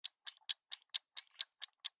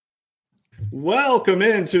Welcome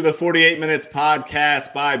into the 48 Minutes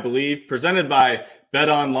podcast by Believe, presented by Bet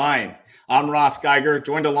Online. I'm Ross Geiger,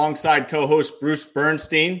 joined alongside co-host Bruce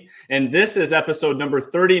Bernstein, and this is episode number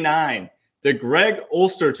 39, the Greg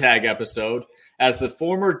Ostertag episode, as the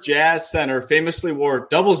former Jazz center famously wore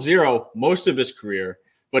 00 most of his career,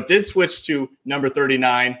 but did switch to number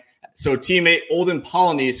 39, so teammate Olden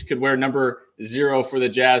Polynice could wear number 0 for the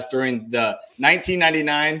Jazz during the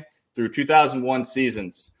 1999 through 2001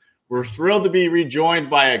 seasons. We're thrilled to be rejoined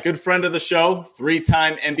by a good friend of the show,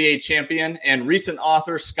 three-time NBA champion and recent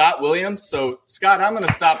author, Scott Williams. So, Scott, I'm going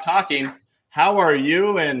to stop talking. How are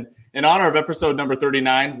you? And in honor of episode number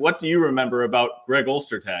 39, what do you remember about Greg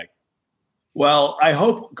Ostertag? Well, I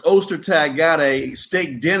hope Ostertag got a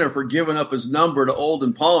steak dinner for giving up his number to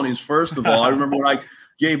Olden Polynice, first of all. I remember when I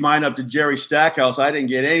gave mine up to Jerry Stackhouse, I didn't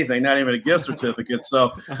get anything, not even a gift certificate.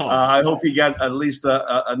 So I hope he got at least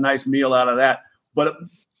a nice meal out of that. But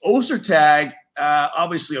Ostertag,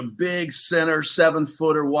 obviously a big center,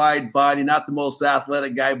 7-footer, wide body, not the most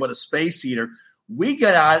athletic guy, but a space heater. We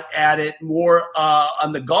got out at it more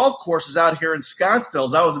on the golf courses out here in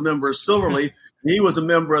Scottsdale. I was a member of Silverleaf. He was a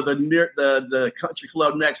member of the country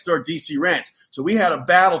club next door, DC Ranch. So we had a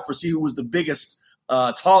battle for see who was the biggest,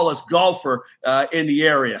 tallest golfer in the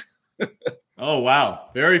area. Oh, wow.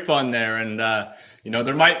 Very fun there. And,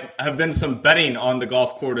 there might have been some betting on the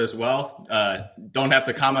golf court as well. Don't have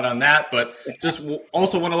to comment on that, but just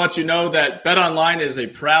also want to let you know that Bet Online is a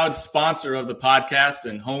proud sponsor of the podcast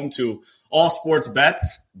and home to all sports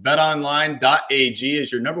bets. BetOnline.ag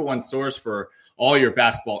is your number one source for all your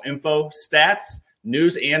basketball info, stats,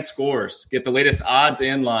 news, and scores. Get the latest odds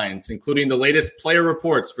and lines, including the latest player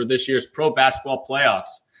reports for this year's pro basketball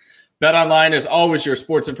playoffs. BetOnline is always your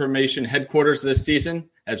sports information headquarters this season,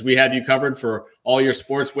 as we have you covered for all your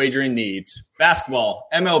sports wagering needs. Basketball,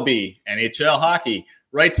 MLB, NHL hockey,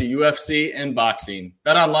 right to UFC and boxing.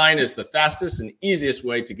 BetOnline is the fastest and easiest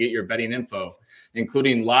way to get your betting info,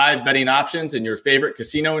 including live betting options and your favorite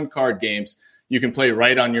casino and card games you can play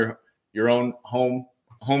right on your own home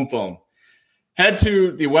phone. Head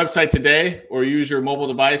to the website today or use your mobile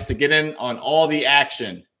device to get in on all the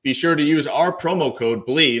action. Be sure to use our promo code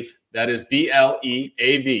BELIEVE, that is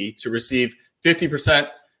BLEAV, to receive 50%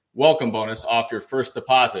 welcome bonus off your first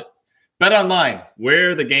deposit. Bet Online,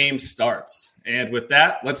 where the game starts. And with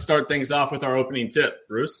that, let's start things off with our opening tip.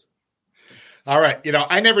 Bruce? All right.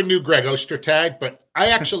 I never knew Greg Ostertag, but I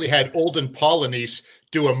actually had Olden Polynice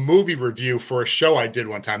do a movie review for a show I did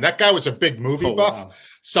one time. That guy was a big movie buff. Wow.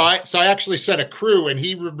 So I actually sent a crew, and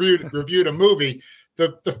he reviewed a movie.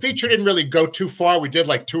 The feature didn't really go too far. We did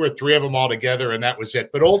like 2 or 3 of them all together, and that was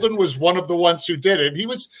it. But Olden was one of the ones who did it. He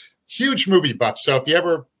was huge movie buff. So if you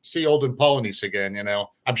ever see Olden Polynice again,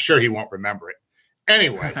 I'm sure he won't remember it.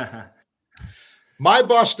 Anyway, my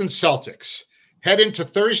Boston Celtics head into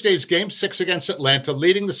Thursday's Game 6 against Atlanta,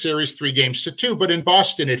 leading the series 3-2. But in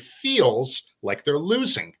Boston, it feels like they're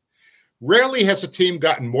losing. Rarely has a team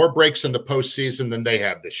gotten more breaks in the postseason than they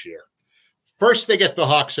have this year. First, they get the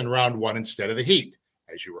Hawks in round 1 instead of the Heat.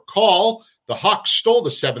 As you recall, the Hawks stole the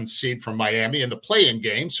 7th seed from Miami in the play-in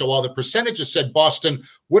game, so while the percentages said Boston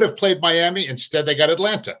would have played Miami, instead they got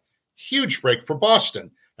Atlanta. Huge break for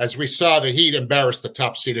Boston, as we saw the Heat embarrass the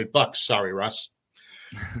top-seeded Bucks. Sorry, Russ.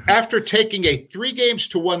 After taking a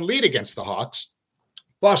 3-1 lead against the Hawks,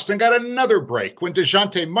 Boston got another break when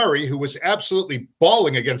DeJounte Murray, who was absolutely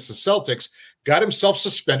balling against the Celtics, got himself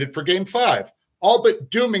suspended for Game 5, all but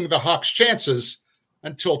dooming the Hawks' chances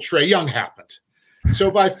until Trae Young happened.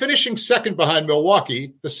 So by finishing second behind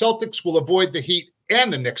Milwaukee, the Celtics will avoid the Heat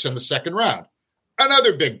and the Knicks in the second round.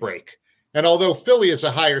 Another big break. And although Philly is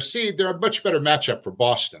a higher seed, they're a much better matchup for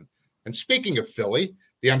Boston. And speaking of Philly,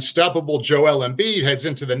 the unstoppable Joel Embiid heads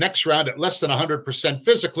into the next round at less than 100%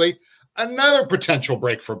 physically. Another potential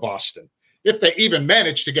break for Boston, if they even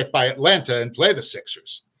manage to get by Atlanta and play the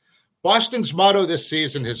Sixers. Boston's motto this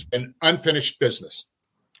season has been unfinished business.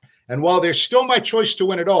 And while there's still my choice to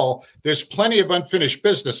win it all, there's plenty of unfinished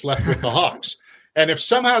business left with the Hawks. And if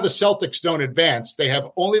somehow the Celtics don't advance, they have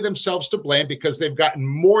only themselves to blame because they've gotten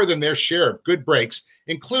more than their share of good breaks,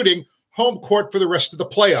 including home court for the rest of the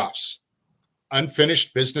playoffs.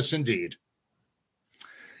 Unfinished business indeed.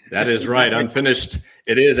 That is right. Unfinished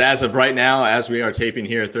it is as of right now, as we are taping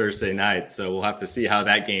here Thursday night. So we'll have to see how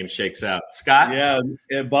that game shakes out. Scott?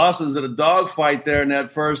 Yeah, Boston's in a dogfight there in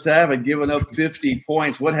that first half and giving up 50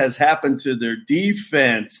 points. What has happened to their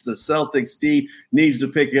defense? The Celtics D needs to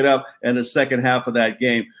pick it up in the second half of that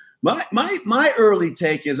game. My early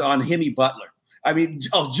take is on Jimmy Butler.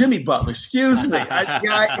 Jimmy Butler. Excuse me.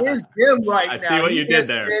 Is him right now. I see what you did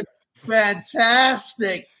there.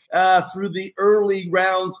 Fantastic. through the early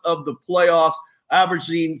rounds of the playoffs,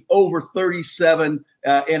 averaging over 37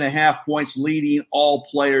 and a half points, leading all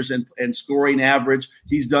players in scoring average.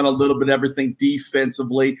 He's done a little bit of everything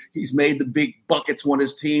defensively. He's made the big buckets when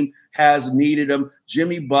his team has needed them.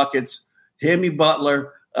 Jimmy Buckets, Jimmy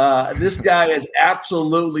Butler. This guy has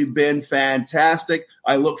absolutely been fantastic.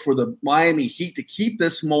 I look for the Miami Heat to keep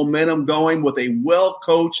this momentum going with a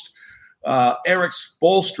well-coached Erik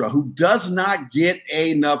Spoelstra, who does not get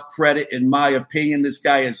enough credit, in my opinion. This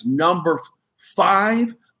guy is number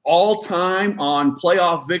 5 all-time on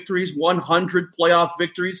playoff victories, 100 playoff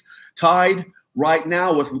victories, tied right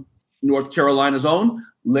now with North Carolina's own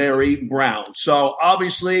Larry Brown. So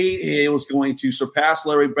obviously he was going to surpass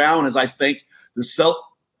Larry Brown, as I think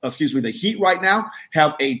the Heat right now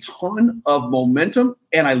have a ton of momentum,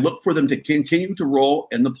 and I look for them to continue to roll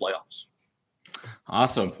in the playoffs.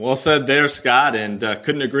 Awesome. Well said there, Scott, and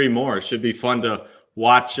couldn't agree more. It should be fun to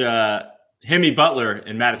watch Jimmy Butler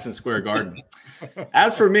in Madison Square Garden.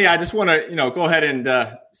 As for me, I just want to, go ahead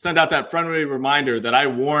and send out that friendly reminder that I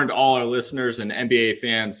warned all our listeners and NBA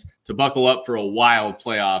fans to buckle up for a wild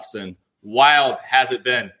playoffs, and wild has it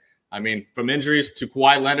been. I mean, from injuries to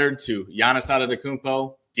Kawhi Leonard to Giannis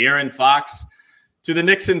Antetokounmpo, De'Aaron Fox, to the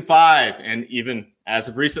Knicks in 5, and even as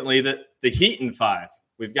of recently, the Heat in 5.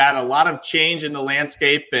 We've got a lot of change in the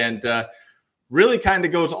landscape, and really kind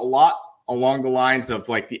of goes a lot along the lines of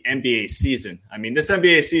like the NBA season. I mean, this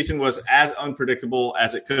NBA season was as unpredictable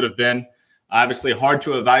as it could have been. Obviously hard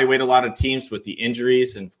to evaluate a lot of teams with the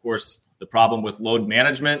injuries and, of course, the problem with load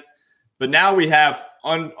management. But now we have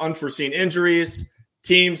unforeseen injuries,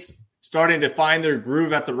 teams starting to find their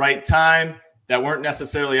groove at the right time that weren't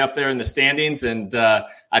necessarily up there in the standings. And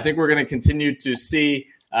I think we're going to continue to see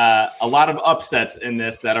a lot of upsets in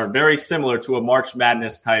this that are very similar to a March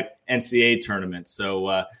Madness type NCAA tournament.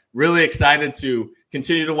 So really excited to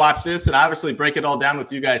continue to watch this and obviously break it all down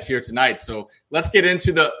with you guys here tonight. So let's get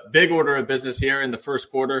into the big order of business here in the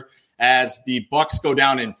first quarter as the Bucks go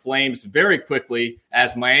down in flames very quickly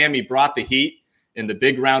as Miami brought the Heat in the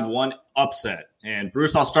big round 1 upset. And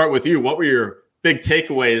Bruce, I'll start with you. What were your big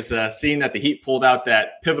takeaways seeing that the Heat pulled out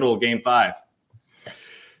that pivotal Game 5?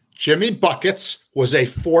 Jimmy Buckets was a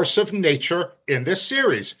force of nature in this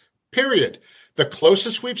series, period. The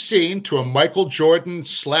closest we've seen to a Michael Jordan /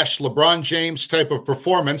 LeBron James type of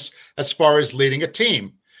performance as far as leading a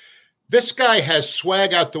team. This guy has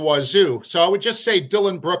swag out the wazoo. So I would just say,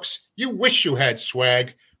 Dylan Brooks, you wish you had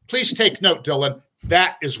swag. Please take note, Dylan.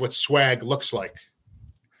 That is what swag looks like.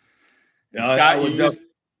 Scott, I was just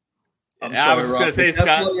going to say,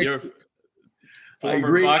 Scott, you're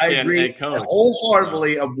former Buck and head coach.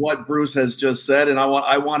 Wholeheartedly of what Bruce has just said, and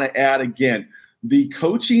I want to add again, the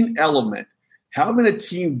coaching element, having a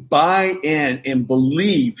team buy in and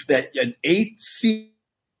believe that an 8th seed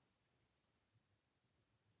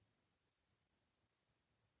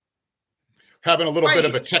having a little bit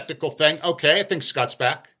of a technical thing. Okay, I think Scott's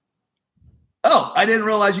back. Oh, I didn't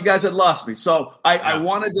realize you guys had lost me. So I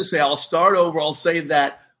wanted to say, I'll start over. I'll say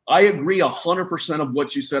that I agree 100% of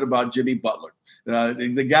what you said about Jimmy Butler.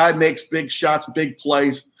 The guy makes big shots, big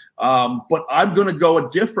plays, but I'm going to go a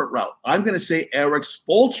different route. I'm going to say Erik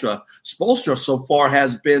Spoelstra. Spoelstra so far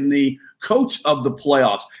has been the coach of the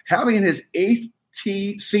playoffs, having his 8th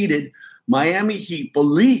seeded Miami Heat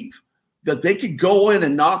believe that they could go in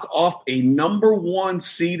and knock off a number 1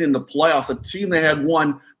 seed in the playoffs, a team that had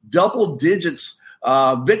won double digits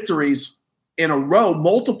victories in a row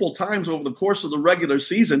multiple times over the course of the regular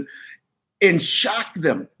season, and shocked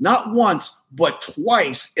them not once but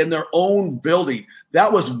twice in their own building.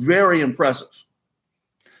 That was very impressive.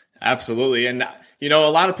 Absolutely. And a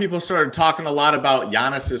lot of people started talking a lot about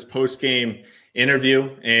Giannis's post-game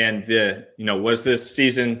interview and was this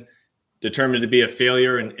season determined to be a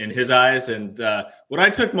failure in his eyes? And what I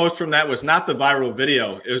took most from that was not the viral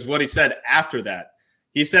video. It was what he said after that.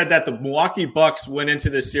 He said that the Milwaukee Bucks went into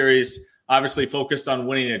this series obviously focused on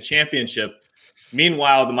winning a championship.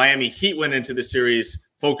 Meanwhile, the Miami Heat went into the series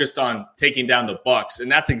focused on taking down the Bucks. And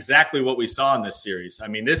that's exactly what we saw in this series. I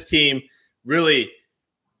mean, this team really,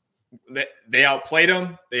 they outplayed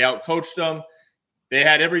them. They outcoached them. They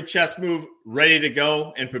had every chess move ready to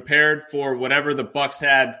go and prepared for whatever the Bucks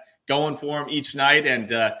had going for them each night.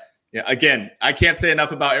 And again, I can't say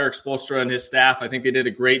enough about Erik Spoelstra and his staff. I think they did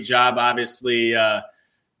a great job, obviously,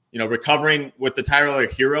 recovering with the Tyler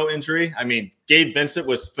Hero injury. I mean, Gabe Vincent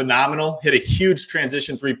was phenomenal, hit a huge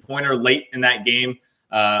transition 3-pointer late in that game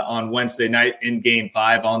on Wednesday night in Game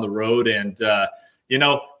 5 on the road. And,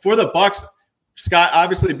 for the Bucks, Scott,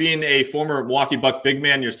 obviously being a former Milwaukee Buck big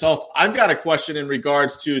man yourself, I've got a question in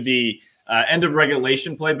regards to the end of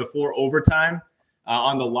regulation play before overtime.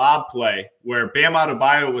 on the lob play where Bam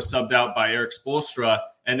Adebayo was subbed out by Eric Spoelstra,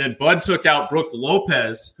 and then Bud took out Brook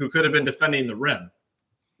Lopez, who could have been defending the rim.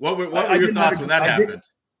 What were your thoughts when that happened?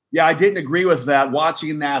 I didn't agree with that.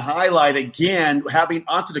 Watching that highlight again, having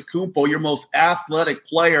Antetokounmpo, your most athletic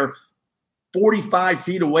player, 45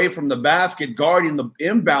 feet away from the basket, guarding the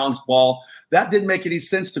inbounds ball, that didn't make any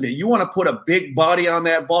sense to me. You want to put a big body on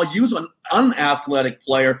that ball, use an unathletic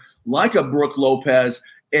player like a Brook Lopez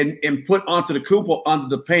and put Antetokounmpo under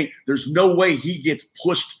the paint. There's no way he gets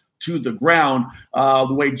pushed to the ground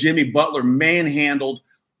the way Jimmy Butler manhandled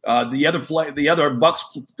the other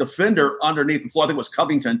Bucks defender underneath the floor. I think it was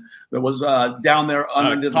Covington that was down there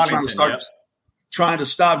underneath trying to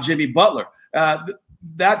stop Jimmy Butler.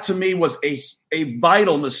 That to me was a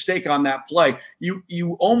vital mistake on that play.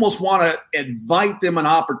 You almost want to invite them an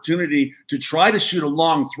opportunity to try to shoot a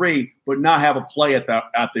long three, but not have a play at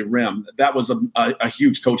the rim. That was a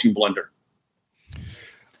huge coaching blunder.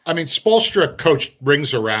 I mean, Spoelstra coached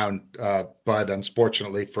rings around Bud,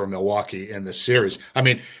 unfortunately, for Milwaukee in this series. I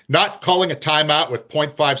mean, not calling a timeout with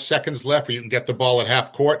 0.5 seconds left where you can get the ball at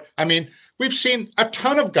half court. I mean, we've seen a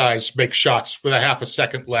ton of guys make shots with a half a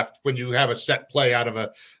second left when you have a set play out of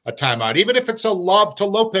a timeout. Even if it's a lob to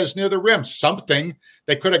Lopez near the rim, something,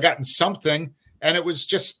 they could have gotten something. And it was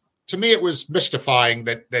just, to me, it was mystifying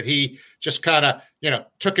that he just kind of,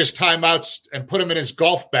 took his timeouts and put them in his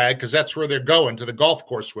golf bag, because that's where they're going, to the golf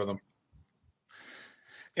course with him.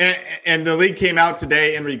 And the league came out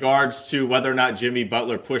today in regards to whether or not Jimmy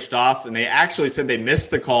Butler pushed off, and they actually said they missed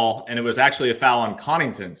the call, and it was actually a foul on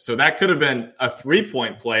Connaughton. So that could have been a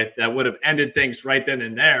 3-point play that would have ended things right then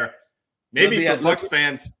and there. Maybe for Bucks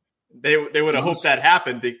fans, they would have hoped that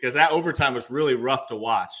happened, because that overtime was really rough to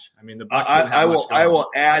watch. I mean, the Bucks didn't have much going. I will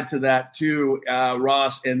add to that too,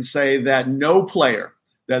 Ross, and say that no player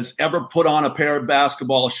that's ever put on a pair of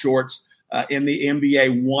basketball shorts in the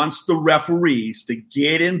NBA wants the referees to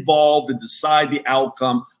get involved and decide the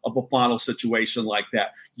outcome of a final situation like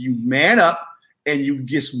that. You man up and you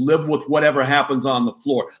just live with whatever happens on the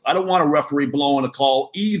floor. I don't want a referee blowing a call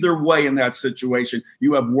either way in that situation.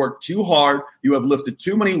 You have worked too hard. You have lifted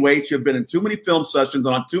too many weights. You've been in too many film sessions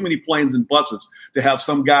and on too many planes and buses to have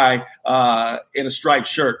some guy in a striped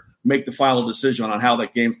shirt make the final decision on how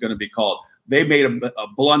that game's going to be called. They made a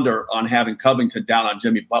blunder on having Covington down on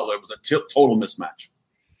Jimmy Butler. It was a total mismatch.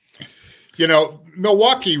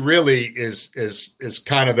 Milwaukee really is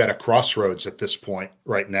kind of at a crossroads at this point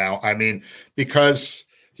right now. I mean, because,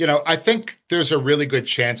 I think there's a really good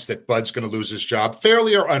chance that Bud's going to lose his job,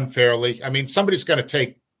 fairly or unfairly. I mean, somebody's going to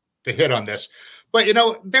take the hit on this. But,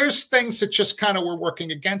 there's things that just kind of were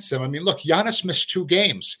working against him. I mean, look, Giannis missed 2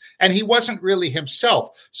 games, and he wasn't really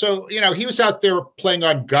himself. So, he was out there playing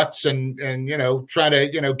on guts and trying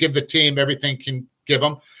to, give the team everything can give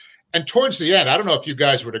him. And towards the end, I don't know if you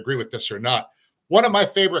guys would agree with this or not, one of my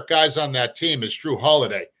favorite guys on that team is Drew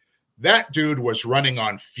Holiday. That dude was running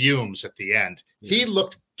on fumes at the end. Yes. He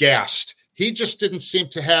looked gassed. He just didn't seem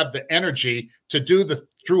to have the energy to do the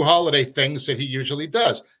Drew Holiday things that he usually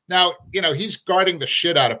does. Now, he's guarding the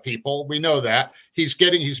shit out of people. We know that. He's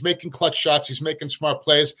making clutch shots. He's making smart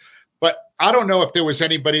plays. But I don't know if there was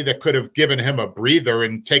anybody that could have given him a breather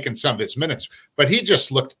and taken some of his minutes. But he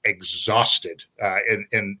just looked exhausted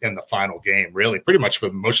in the final game, really, pretty much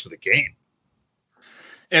for most of the game.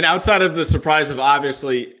 And outside of the surprise of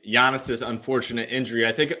obviously Giannis's unfortunate injury,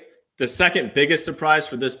 I think the second biggest surprise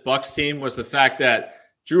for this Bucks team was the fact that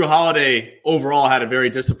Drew Holiday overall had a very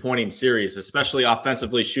disappointing series, especially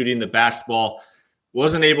offensively shooting the basketball.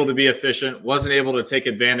 Wasn't able to be efficient, wasn't able to take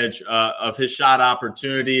advantage of his shot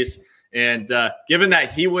opportunities. And given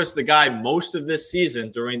that he was the guy most of this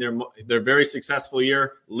season during their very successful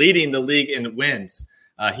year, leading the league in wins,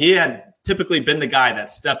 he had typically been the guy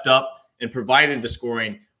that stepped up and provided the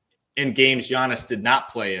scoring in games Giannis did not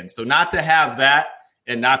play in. So not to have that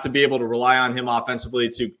and not to be able to rely on him offensively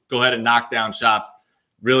to go ahead and knock down shots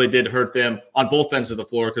really did hurt them on both ends of the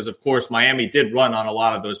floor, because, of course, Miami did run on a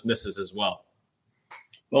lot of those misses as well.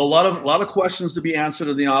 Well, a lot of questions to be answered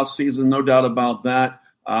in the offseason, no doubt about that.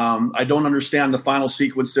 I don't understand the final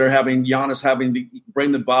sequence there, having Giannis having to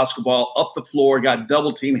bring the basketball up the floor, got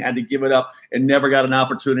double teamed, had to give it up, and never got an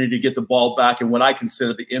opportunity to get the ball back. And what I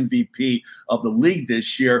consider the MVP of the league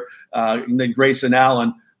this year, and then Grayson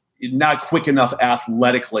Allen, not quick enough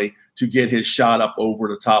athletically to get his shot up over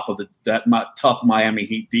the top of that tough Miami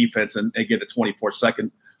Heat defense and get a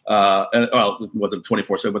 24-second. Well, it wasn't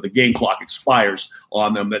 24/7, but the game clock expires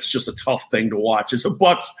on them. That's just a tough thing to watch as a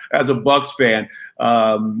Bucks fan,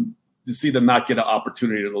 to see them not get an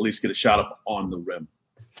opportunity to at least get a shot up on the rim.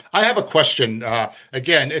 I have a question.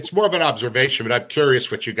 Again, it's more of an observation, but I'm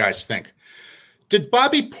curious what you guys think. did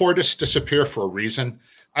Bobby Portis disappear for a reason?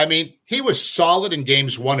 I mean, he was solid in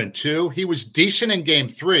games 1 and 2. He was decent in game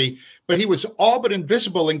 3, but he was all but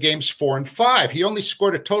invisible in games 4 and 5. He only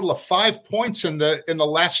scored a total of 5 points in the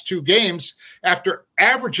last 2 games after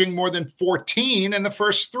averaging more than 14 in the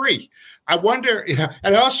first 3. I wonder,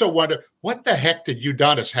 and I also wonder, what the heck did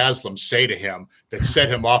Udonis Haslem say to him that set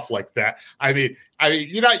him off like that? I mean,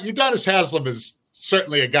 Udonis Haslem is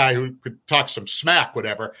certainly a guy who could talk some smack,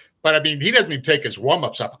 whatever. But, I mean, he doesn't even take his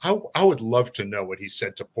warm-ups up. I would love to know what he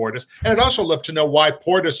said to Portis. And I'd also love to know why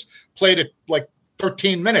Portis played it like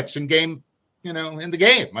 13 minutes in the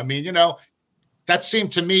game. I mean, that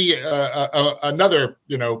seemed to me another,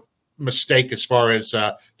 mistake as far as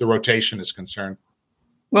the rotation is concerned.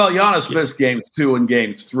 Well, Giannis missed games 2 and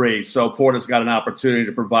games 3, so Portis got an opportunity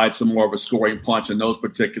to provide some more of a scoring punch in those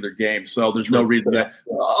particular games. So there's no reason that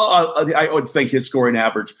I would think his scoring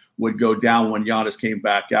average would go down when Giannis came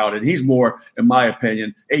back out. And he's more, in my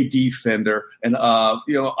opinion, a defender and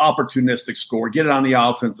opportunistic scorer. Get it on the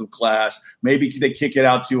offensive glass. Maybe they kick it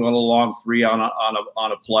out to you on a long 3 on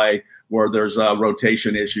a play where there's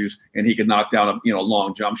rotation issues, and he could knock down a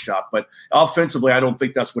long jump shot. But offensively, I don't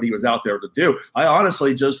think that's what he was out there to do. I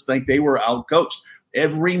honestly just think they were outcoached.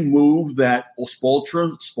 Every move that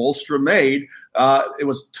Spoelstra made, it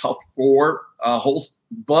was tough for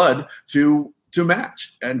Bud to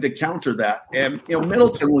match and to counter that. And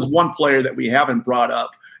Middleton was one player that we haven't brought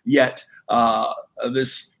up yet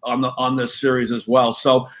this on this series as well.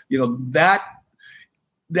 So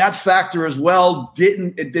that factor as well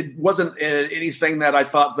wasn't anything that I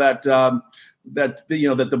thought that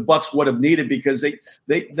the Bucks would have needed, because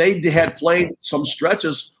they had played some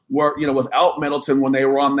stretches where without Middleton when they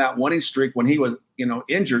were on that winning streak when he was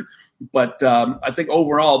injured. But I think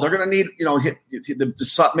overall they're going to need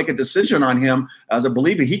to make a decision on him, as I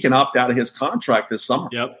believe he can opt out of his contract this summer.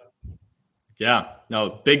 Yep. Yeah.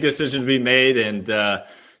 No, big decision to be made, and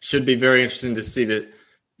should be very interesting to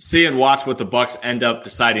see and watch what the Bucks end up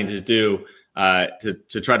deciding to do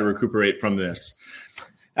to try to recuperate from this.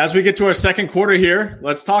 As we get to our second quarter here,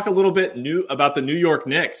 let's talk a little bit about the New York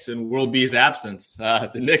Knicks and World B's absence. The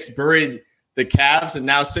Knicks buried the Cavs and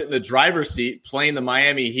now sit in the driver's seat playing the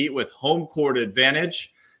Miami Heat with home court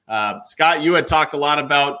advantage. Scott, you had talked a lot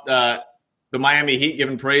about the Miami Heat,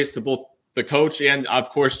 giving praise to both the coach and, of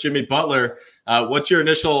course, Jimmy Butler. What's your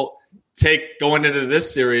initial take going into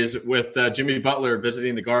this series with Jimmy Butler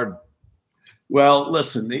visiting the Garden? Well,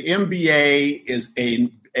 listen, the NBA is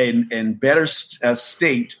in better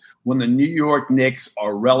state when the New York Knicks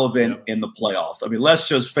are relevant in the playoffs. I mean, let's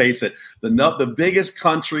just face it. The biggest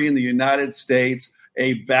country in the United States,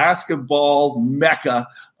 a basketball mecca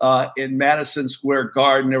in Madison Square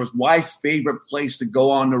Garden. There was my favorite place to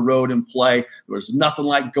go on the road and play. There was nothing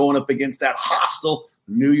like going up against that hostile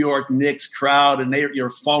New York Knicks crowd, and you're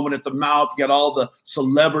foaming at the mouth. You got all the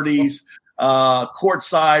celebrities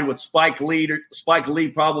courtside with Spike Lee,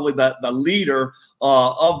 probably the leader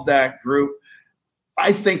of that group.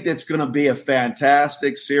 I think that's going to be a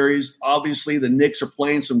fantastic series. Obviously, the Knicks are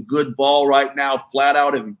playing some good ball right now, flat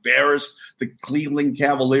out embarrassed the Cleveland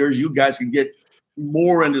Cavaliers. You guys can get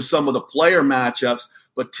more into some of the player matchups,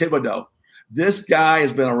 but Thibodeau, this guy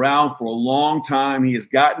has been around for a long time. He has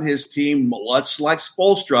gotten his team much like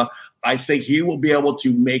Spoelstra. I think he will be able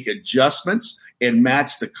to make adjustments and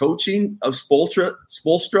match the coaching of Spoelstra.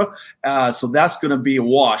 So that's going to be a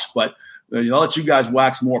wash. But I'll let you guys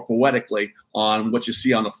wax more poetically on what you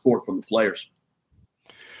see on the court from the players.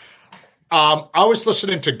 I was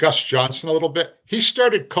listening to Gus Johnson a little bit. He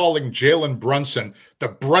started calling Jalen Brunson the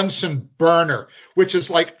Brunson Burner, which is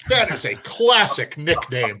like, that is a classic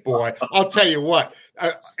nickname, boy. I'll tell you what,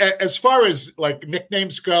 as far as like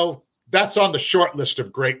nicknames go, that's on the short list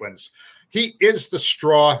of great ones. He is the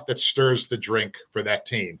straw that stirs the drink for that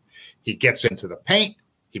team. He gets into the paint.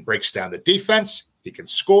 He breaks down the defense. He can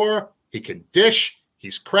score. He can dish.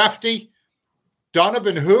 He's crafty.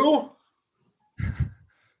 Donovan who?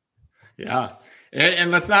 Yeah.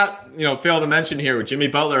 And let's not, fail to mention here, Jimmy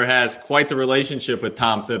Butler has quite the relationship with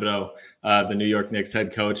Tom Thibodeau, the New York Knicks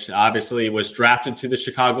head coach. Obviously was drafted to the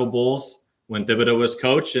Chicago Bulls when Thibodeau was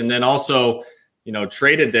coach, and then also,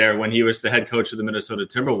 traded there when he was the head coach of the Minnesota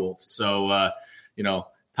Timberwolves. So,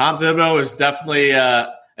 Tom Thibodeau is definitely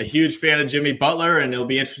a huge fan of Jimmy Butler, and it'll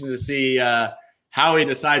be interesting to see how he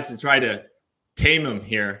decides to try to tame him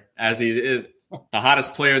here, as he is the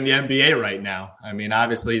hottest player in the NBA right now. I mean,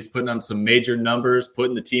 obviously he's putting up some major numbers,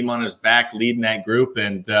 putting the team on his back, leading that group.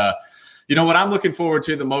 And, what I'm looking forward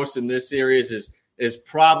to the most in this series is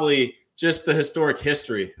probably just the historic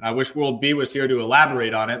history. I wish World B was here to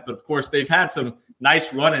elaborate on it, but of course they've had some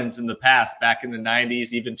nice run-ins in the past, back in the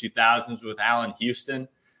 90s, even 2000s with Allen Houston.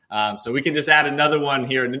 So we can just add another one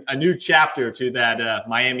here, a new chapter to that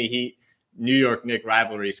Miami Heat New York Knicks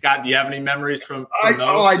rivalry. Scott, do you have any memories from those?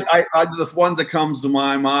 The one that comes to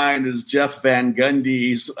my mind is Jeff Van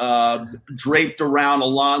Gundy's draped around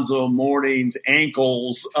Alonzo Mourning's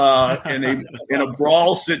ankles in a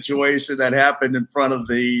brawl situation that happened in front of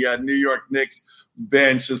the New York Knicks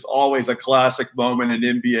bench. Is always a classic moment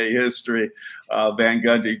in NBA history. Van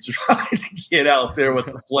Gundy trying to get out there with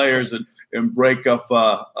the players and break up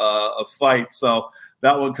a fight. So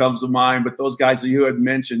that one comes to mind. But those guys that you had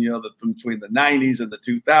mentioned, from between the 90s and the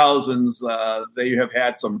 2000s, they have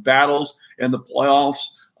had some battles in the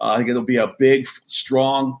playoffs. I think it'll be a big,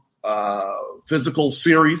 strong, physical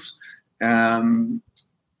series. And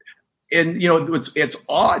it's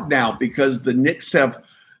odd now because the Knicks have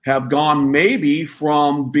gone maybe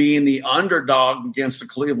from being the underdog against the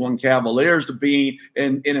Cleveland Cavaliers to being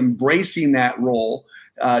and embracing that role.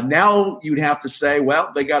 Now you'd have to say,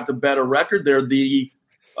 well, they got the better record. They're the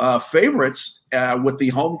favorites with the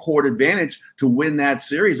home court advantage to win that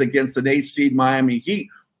series against an 8th seed Miami Heat.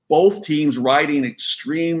 Both teams riding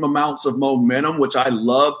extreme amounts of momentum, which I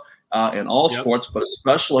love in all sports, but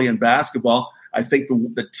especially in basketball. I think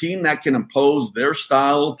the team that can impose their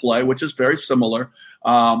style of play, which is very similar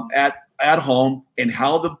at home, and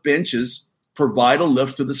how the benches provide a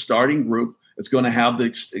lift to the starting group, is going to have the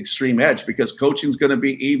extreme edge because coaching is going to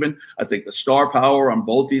be even. I think the star power on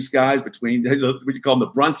both these guys between what you call them,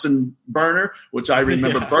 the Brunson burner, which I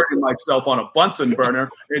remember burning myself on a Bunsen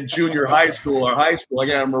burner in junior high school or high school. I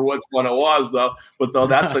can't remember which one it was though. But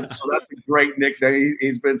that's a great nickname.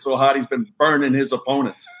 He's been so hot. He's been burning his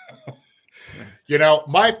opponents.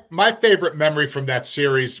 My favorite memory from that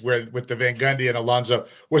series with the Van Gundy and Alonzo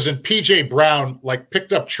was when PJ Brown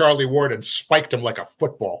picked up Charlie Ward and spiked him like a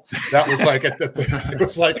football. That was it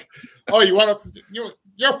was like, oh,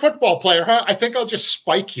 you're a football player, huh? I think I'll just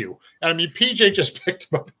spike you. And PJ just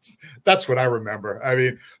picked him up. That's what I remember.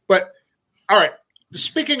 But all right.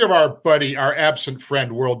 Speaking of our absent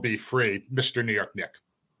friend, World B. Free, Mr. New York Knick,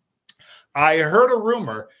 I heard a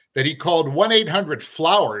rumor that he called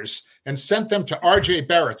 1-800-Flowers and sent them to R.J.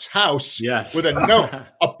 Barrett's house with a note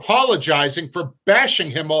apologizing for bashing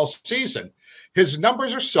him all season. His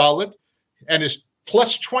numbers are solid, and his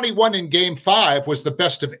plus 21 in Game 5 was the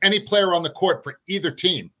best of any player on the court for either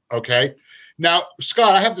team, okay? Now,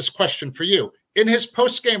 Scott, I have this question for you. In his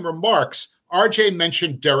post-game remarks, R.J.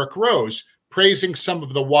 mentioned Derrick Rose, praising some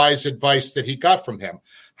of the wise advice that he got from him.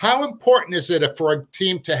 How important is it for a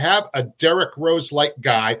team to have a Derrick Rose-like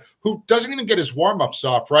guy who doesn't even get his warm-ups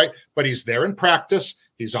off, right? But he's there in practice.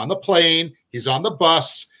 He's on the plane. He's on the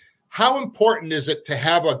bus. How important is it to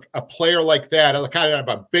have a player like that, kind of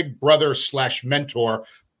a big brother / mentor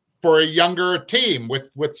for a younger team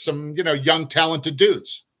with some, young talented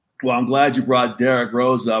dudes? Well, I'm glad you brought Derrick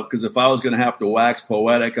Rose up because if I was going to have to wax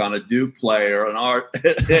poetic on a Duke player and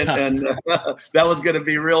that was going to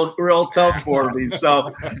be real tough for me.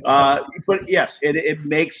 So, but yes, it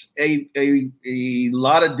makes a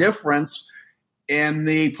lot of difference in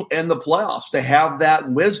the playoffs to have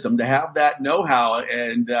that wisdom, to have that know-how,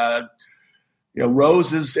 and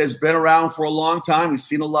Rose has been around for a long time. He's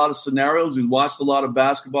seen a lot of scenarios. He's watched a lot of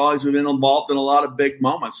basketball. He's been involved in a lot of big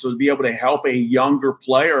moments. So to be able to help a younger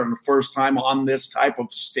player in the first time on this type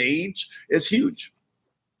of stage is huge.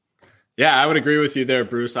 Yeah, I would agree with you there,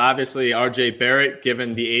 Bruce. Obviously, R.J. Barrett,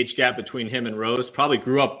 given the age gap between him and Rose, probably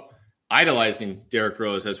grew up idolizing Derrick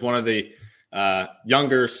Rose as one of the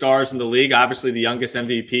younger stars in the league, obviously the youngest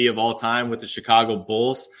MVP of all time with the Chicago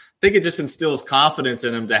Bulls. I think it just instills confidence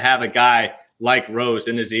in him to have a guy like Rose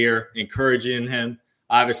in his ear, encouraging him.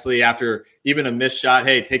 Obviously, after even a missed shot,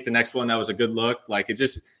 hey, take the next one. That was a good look.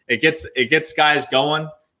 It gets guys going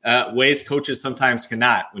ways coaches sometimes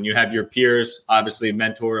cannot when you have your peers, obviously a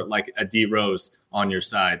mentor like a D Rose on your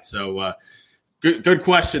side. So good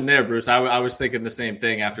question there, Bruce. I was thinking the same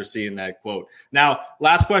thing after seeing that quote. Now,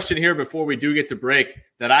 last question here before we do get to break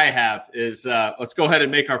that I have is let's go ahead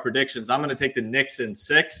and make our predictions. I'm going to take the Knicks in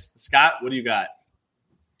 6. Scott, what do you got?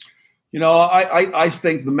 I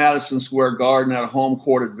think the Madison Square Garden had a home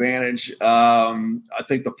court advantage. I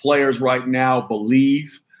think the players right now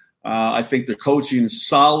believe. I think the coaching is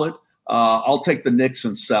solid. I'll take the Knicks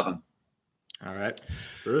in 7. All right.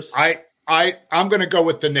 Bruce? I'm going to go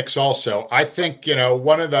with the Knicks also. I think,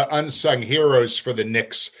 one of the unsung heroes for the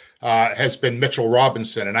Knicks has been Mitchell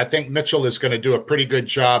Robinson. And I think Mitchell is going to do a pretty good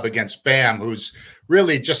job against Bam, who's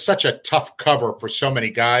really just such a tough cover for so many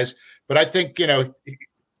guys. But I think,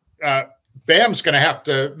 Bam's going to have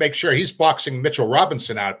to make sure he's boxing Mitchell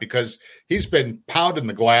Robinson out because he's been pounding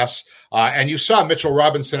the glass. And you saw Mitchell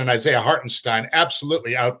Robinson and Isaiah Hartenstein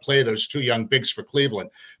absolutely outplay those two young bigs for Cleveland.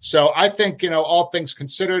 So I think, all things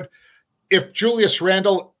considered, if Julius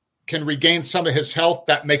Randle can regain some of his health,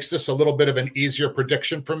 that makes this a little bit of an easier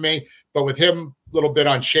prediction for me. But with him a little bit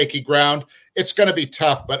on shaky ground, it's going to be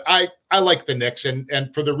tough. But I like the Knicks,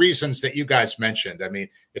 and for the reasons that you guys mentioned. I mean,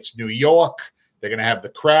 it's New York. They're going to have the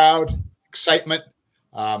crowd, excitement.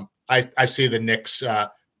 I see the Knicks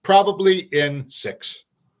probably in 6.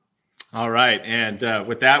 All right. And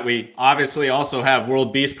with that, we obviously also have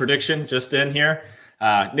World Beast prediction just in here.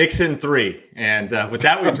 Knicks in 3. And with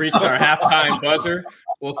that, we've reached our halftime buzzer.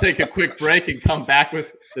 We'll take a quick break and come back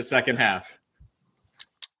with the second half.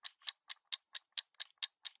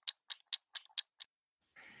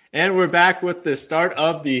 And we're back with the start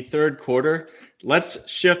of the third quarter. Let's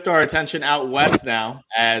shift our attention out west now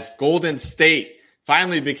as Golden State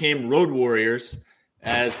finally became road warriors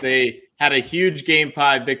as they had a huge Game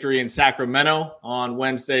 5 victory in Sacramento on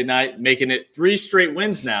Wednesday night, making it 3 straight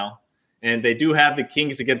wins now. And they do have the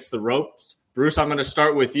Kings against the ropes. Bruce, I'm going to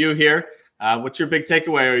start with you here. What's your big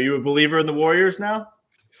takeaway? Are you a believer in the Warriors now?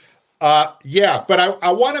 Yeah, but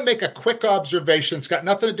I want to make a quick observation. It's got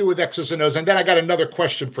nothing to do with X's and O's, and then I got another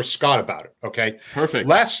question for Scott about it, okay? Perfect.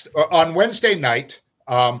 On Wednesday night,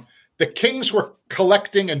 the Kings were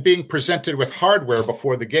collecting and being presented with hardware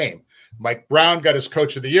before the game. Mike Brown got his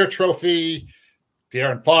Coach of the Year trophy.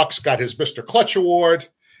 De'Aaron Fox got his Mr. Clutch Award.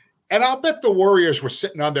 And I'll bet the Warriors were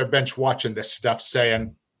sitting on their bench watching this stuff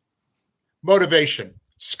saying, motivation.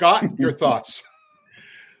 Scott, your thoughts?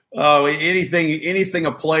 Oh, anything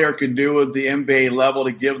a player can do at the NBA level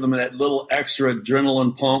to give them that little extra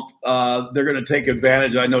adrenaline pump, they're going to take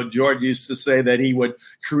advantage. I know Jordan used to say that he would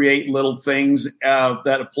create little things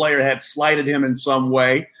that a player had slighted him in some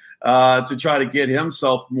way to try to get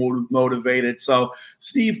himself motivated. So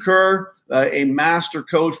Steve Kerr, a master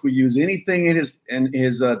coach, would use anything in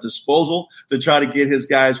his disposal to try to get his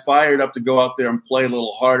guys fired up to go out there and play a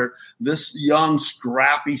little harder. This young,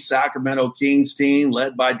 scrappy Sacramento Kings team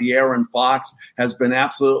led by De'Aaron Fox has been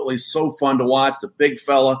absolutely so fun to watch. The big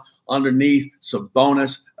fella underneath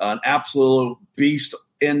Sabonis, an absolute beast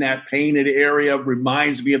in that painted area,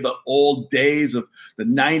 reminds me of the old days of the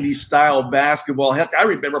 90s style basketball. Heck, I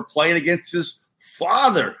remember playing against his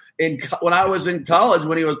father when I was in college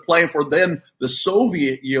when he was playing for then the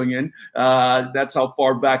Soviet Union. That's how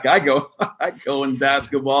far back I go. I go in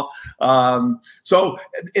basketball. So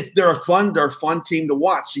they're a fun team to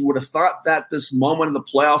watch. You would have thought that this moment in the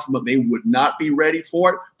playoffs, they would not be ready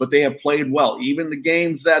for it, but they have played well. Even the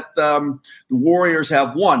games that the Warriors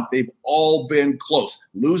have won, they've all been close.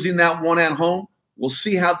 Losing that one at home, we'll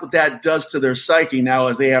see how that does to their psyche now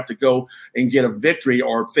as they have to go and get a victory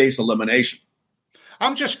or face elimination.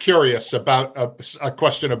 I'm just curious about a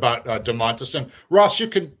question about DeMontis. And Ross, you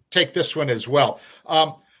can take this one as well.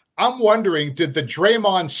 I'm wondering, did the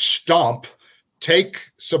Draymond stomp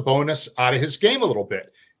take Sabonis out of his game a little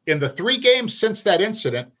bit? In the 3 games since that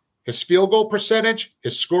incident, his field goal percentage,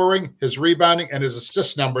 his scoring, his rebounding, and his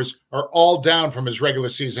assist numbers are all down from his regular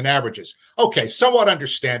season averages. Okay, somewhat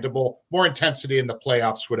understandable, more intensity in the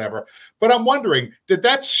playoffs, whatever. But I'm wondering, did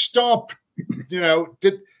that stomp,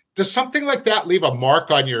 does something like that leave a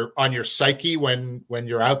mark on your psyche when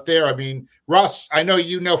you're out there? I mean, Ross, I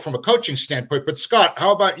know from a coaching standpoint, but Scott,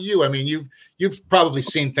 how about you? I mean, you've probably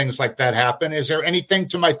seen things like that happen. Is there anything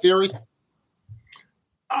to my theory?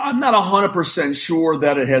 I'm not 100% sure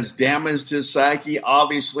that it has damaged his psyche.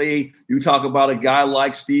 Obviously, you talk about a guy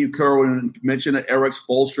like Steve Kerr and mentioned Eric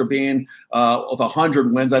Spoelstra being with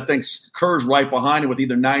 100 wins. I think Kerr's right behind him with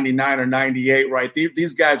either 99 or 98, right?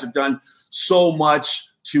 These guys have done so much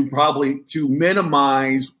to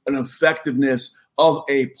minimize an effectiveness of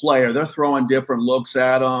a player. They're throwing different looks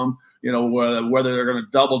at them, whether they're going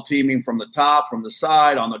to double team him from the top, from the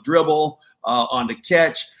side, on the dribble, on the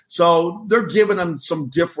catch. So they're giving him some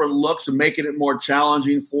different looks and making it more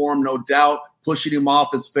challenging for him, no doubt, pushing him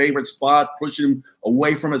off his favorite spot, pushing him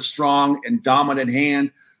away from his strong and dominant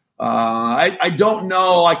hand. I don't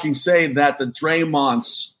know. I can say that the Draymond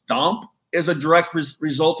stomp is a direct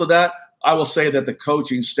result of that. I will say that the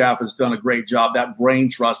coaching staff has done a great job. That brain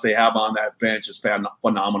trust they have on that bench is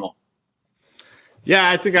phenomenal. Yeah,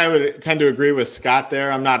 I think I would tend to agree with Scott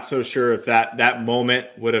there. I'm not so sure if that moment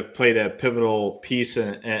would have played a pivotal piece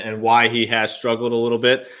and why he has struggled a little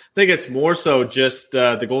bit. I think it's more so just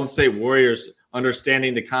the Golden State Warriors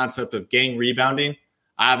understanding the concept of gang rebounding,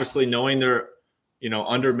 obviously knowing they're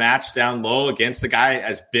undermatched down low against the guy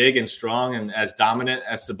as big and strong and as dominant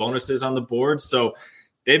as Sabonis is on the board. So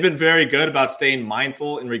they've been very good about staying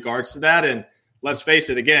mindful in regards to that. And let's face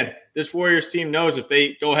it, again, this Warriors team knows if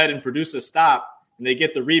they go ahead and produce a stop and they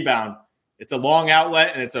get the rebound, it's a long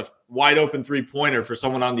outlet and it's a wide open three-pointer for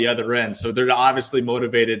someone on the other end. So they're obviously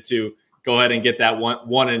motivated to go ahead and get that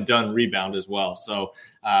one and done rebound as well. So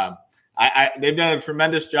they've done a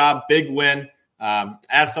tremendous job. Big win.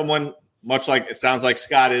 As someone, much like it sounds like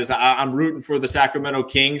Scott is, I'm rooting for the Sacramento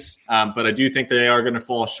Kings, but I do think they are going to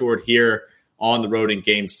fall short here on the road in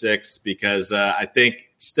Game 6 because I think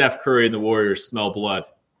Steph Curry and the Warriors smell blood.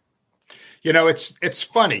 You know, it's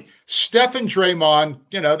funny. Steph and Draymond,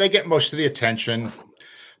 they get most of the attention.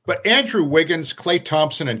 But Andrew Wiggins, Klay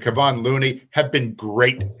Thompson, and Kevon Looney have been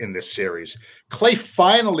great in this series. Klay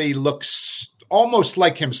finally looks almost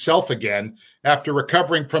like himself again after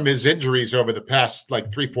recovering from his injuries over the past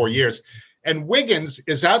 3-4 years. And Wiggins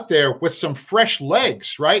is out there with some fresh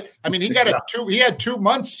legs, right? I mean, he had 2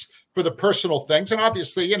 months for the personal things. And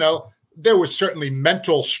obviously, there was certainly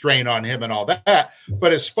mental strain on him and all that.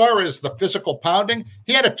 But as far as the physical pounding,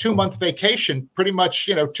 he had a 2-month vacation pretty much,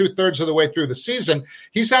 2/3 of the way through the season.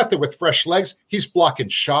 He's out there with fresh legs. He's blocking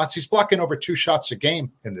shots. He's blocking over 2 shots a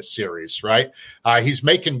game in this series, right? He's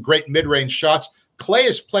making great mid-range shots. Klay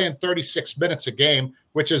is playing 36 minutes a game,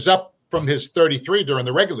 which is up from his 33 during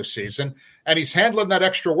the regular season. And he's handling that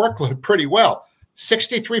extra workload pretty well.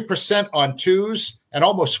 63% on twos and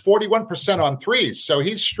almost 41% on threes. So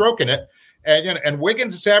he's stroking it. And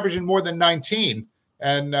Wiggins is averaging more than 19.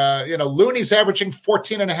 And, Looney's averaging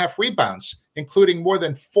 14 and a half rebounds, including more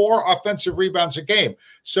than 4 offensive rebounds a game.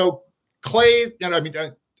 So Klay,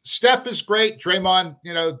 Steph is great. Draymond,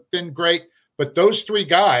 been great. But those 3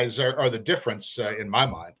 guys are the difference in my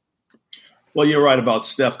mind. Well, you're right about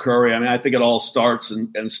Steph Curry. I mean, I think it all starts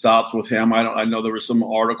and stops with him. I know there was some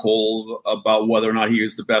article about whether or not he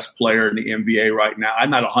is the best player in the NBA right now. I'm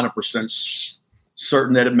not 100%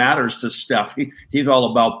 certain that it matters to Steph. He's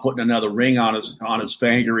all about putting another ring on his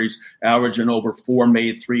finger. He's averaging over 4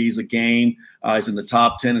 made threes a game. He's in the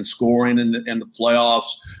top 10 in scoring in the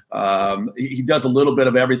playoffs. He does a little bit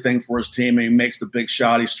of everything for his team. He makes the big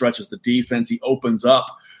shot. He stretches the defense. He opens up,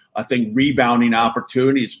 I think, rebounding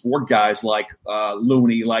opportunities for guys like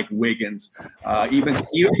Looney, like Wiggins,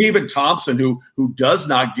 even Thompson, who does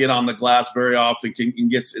not get on the glass very often,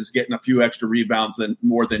 is getting a few extra rebounds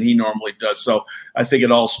more than he normally does. So I think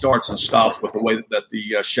it all starts and stops with the way that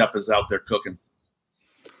the chef is out there cooking.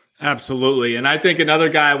 Absolutely, and I think another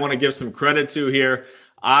guy I want to give some credit to here.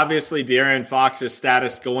 Obviously, De'Aaron Fox's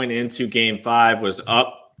status going into Game 5 was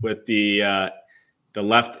up with the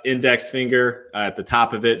left index finger at the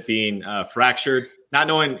top of it being fractured, not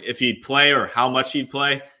knowing if he'd play or how much he'd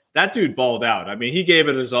play. That dude balled out. I mean, he gave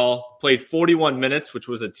it his all, played 41 minutes, which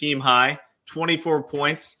was a team high, 24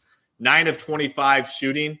 points, 9 of 25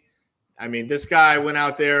 shooting. I mean, this guy went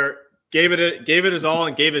out there, gave it his all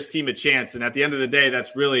and gave his team a chance. And at the end of the day,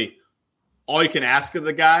 that's really all you can ask of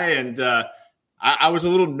the guy. And I was a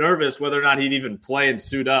little nervous whether or not he'd even play and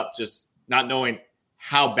suit up, just not knowing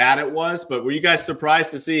how bad it was. But were you guys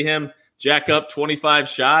surprised to see him jack up 25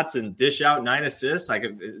 shots and dish out 9 assists? Like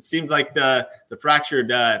it seemed like the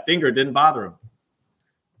fractured finger didn't bother him.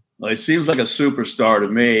 Well, he seems like a superstar to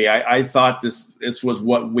me. I thought this was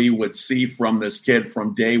what we would see from this kid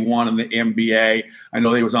from day one in the NBA. I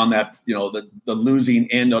know he was on that, the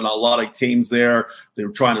losing end on a lot of teams there. They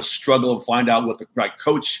were trying to struggle and find out what the right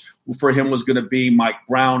coach for him was going to be. Mike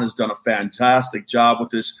Brown has done a fantastic job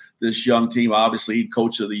with this young team. Obviously,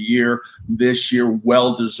 Coach of the Year this year,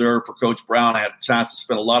 well-deserved for Coach Brown. I had a chance to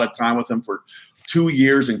spend a lot of time with him for 2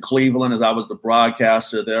 years in Cleveland as I was the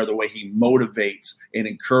broadcaster there, the way he motivates and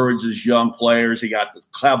encourages young players. He got the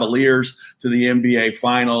Cavaliers to the NBA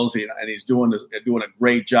Finals, and he's doing a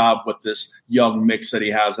great job with this young mix that he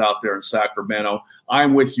has out there in Sacramento.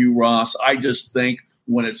 I'm with you, Ross. I just think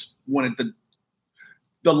when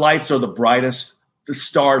the lights are the brightest, the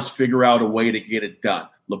stars figure out a way to get it done.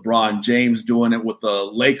 LeBron James doing it with the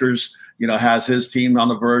Lakers, has his team on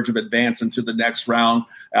the verge of advancing to the next round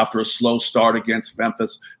after a slow start against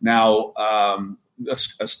Memphis. Now,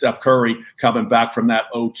 Steph Curry coming back from that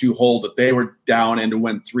 0-2 hole that they were down in to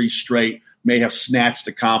win 3 straight may have snatched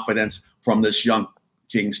the confidence from this young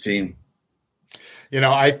Kings team.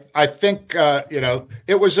 I think,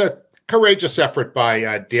 it was a courageous effort by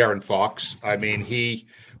De'Aaron Fox. I mean, he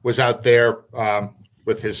was out there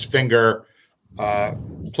with his finger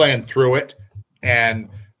playing through it. And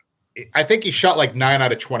I think he shot like 9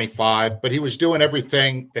 out of 25, but he was doing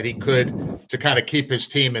everything that he could to kind of keep his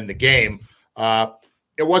team in the game.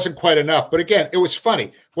 It wasn't quite enough. But again, it was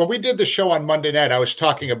funny. When we did the show on Monday night, I was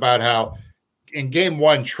talking about how in game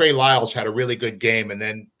one, Trey Lyles had a really good game and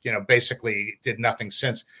then, basically did nothing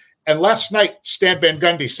since. And last night, Stan Van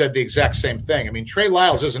Gundy said the exact same thing. I mean, Trey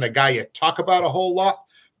Lyles isn't a guy you talk about a whole lot,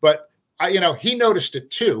 but he noticed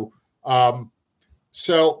it too.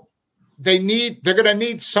 So they're going to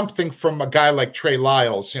need something from a guy like Trey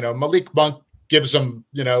Lyles. Malik Monk gives them,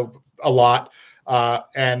 a lot.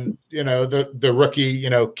 And the rookie,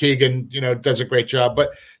 Keegan, does a great job,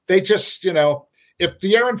 but they just, if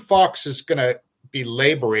De'Aaron Fox is going to be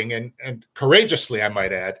laboring and courageously, I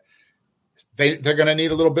might add, they're going to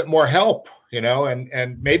need a little bit more help,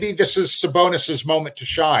 and maybe this is Sabonis's moment to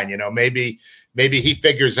shine. Maybe he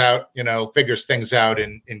figures things out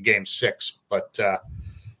in game 6, but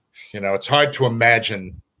it's hard to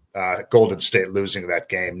imagine Golden State losing that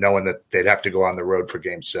game, knowing that they'd have to go on the road for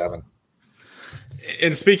game 7.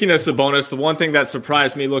 And speaking of Sabonis, the one thing that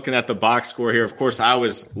surprised me looking at the box score here, of course, I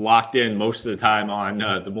was locked in most of the time on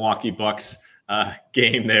the Milwaukee Bucks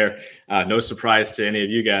game there. No surprise to any of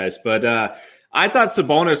you guys. But I thought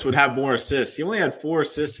Sabonis would have more assists. He only had 4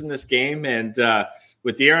 assists in this game. And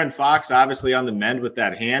with De'Aaron Fox obviously on the mend with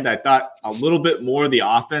that hand, I thought a little bit more of the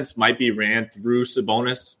offense might be ran through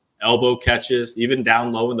Sabonis, elbow catches, even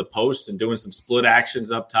down low in the post and doing some split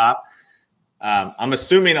actions up top. I'm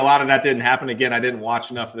assuming a lot of that didn't happen. Again, I didn't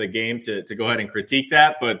watch enough of the game to go ahead and critique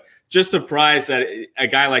that, but just surprised that a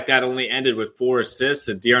guy like that only ended with 4 assists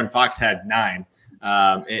and De'Aaron Fox had 9.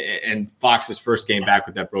 And Fox's first game back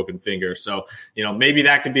with that broken finger. So, maybe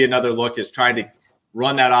that could be another look, is trying to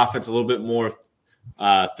run that offense a little bit more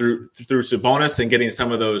through Sabonis and getting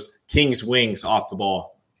some of those Kings wings off the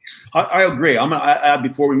ball. I agree. I'm going to add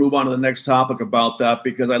before we move on to the next topic about that,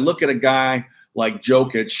 because I look at a guy like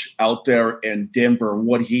Jokic out there in Denver and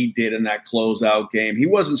what he did in that closeout game. He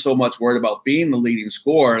wasn't so much worried about being the leading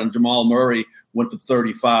scorer, and Jamal Murray went to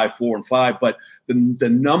 35, 4 and 5, but the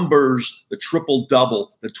numbers, the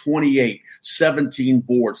triple-double, the 28, 17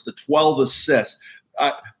 boards, the 12 assists,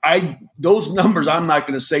 those numbers I'm not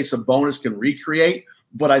going to say Sabonis can recreate,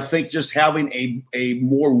 but I think just having a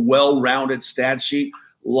more well-rounded stat sheet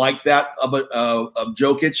like that of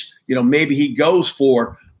Jokic, maybe he goes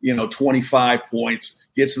for 25 points,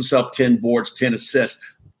 gets himself 10 boards, 10 assists,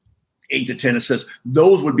 8 to 10 assists.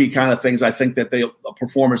 Those would be kind of things I think that a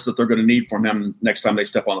performance that they're going to need from him next time they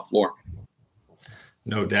step on the floor.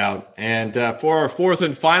 No doubt. And for our fourth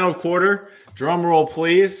and final quarter, drum roll,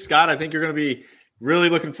 please. Scott, I think you're going to be really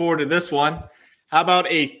looking forward to this one. How about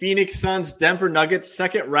a Phoenix Suns Denver Nuggets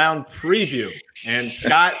second round preview? And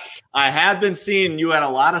Scott, I have been seeing you at a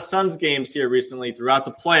lot of Suns games here recently throughout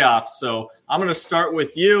the playoffs. So I'm going to start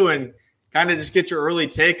with you and kind of just get your early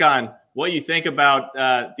take on what you think about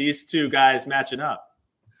these two guys matching up.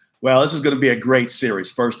 Well, this is going to be a great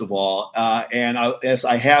series, first of all. As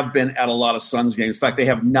I have been at a lot of Suns games. In fact, they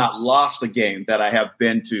have not lost a game that I have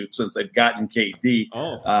been to since they've gotten KD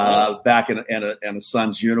back in a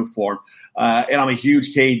Suns uniform. And I'm a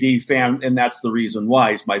huge KD fan, and that's the reason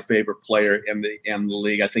why he's my favorite player in the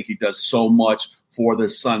league. I think he does so much for the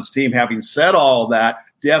Suns team. Having said all that,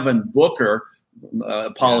 Devin Booker,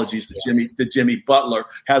 apologies to Jimmy Butler,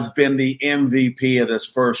 has been the MVP of this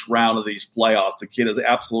first round of these playoffs. The kid has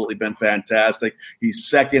absolutely been fantastic. He's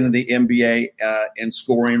second in the NBA in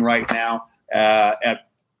scoring right now.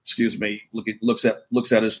 Looks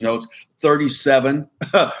at his notes.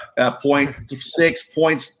 37.6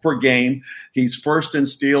 points per game. He's first in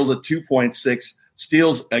steals at 2.6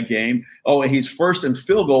 steals a game. Oh, and he's first in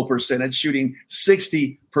field goal percentage, shooting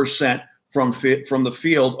 60% from the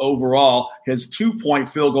field overall. His 2-point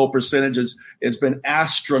field goal percentage has been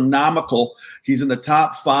astronomical. He's in the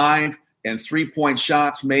top 5 in 3-point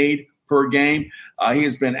shots made per game. He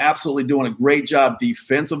has been absolutely doing a great job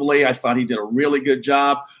defensively. I thought he did a really good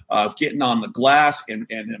job of getting on the glass. And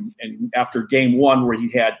after game 1, where he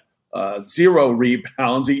had 0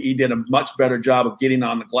 rebounds, he did a much better job of getting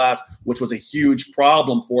on the glass, which was a huge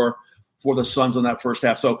problem for the Suns in that first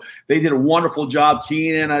half. So they did a wonderful job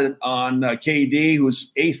keying in on KD,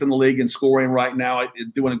 who's 8th in the league in scoring right now,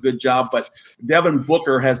 doing a good job. But Devin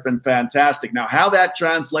Booker has been fantastic. Now, how that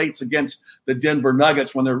translates against the Denver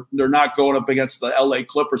Nuggets when they're not going up against the LA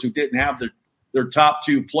Clippers, who didn't have their top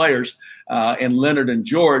 2 players, in Leonard and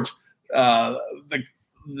George, the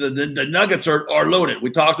Nuggets are loaded.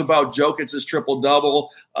 We talked about Jokic's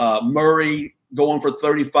triple-double, Murray going for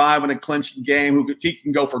 35 in a clinched game, he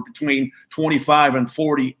can go for between 25 and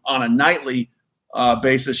 40 on a nightly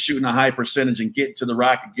basis, shooting a high percentage and get to the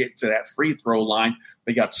rack and get to that free throw line.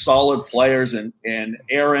 They got solid players in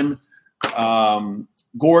Aaron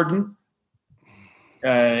Gordon,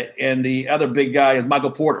 and the other big guy is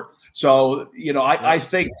Michael Porter. So, I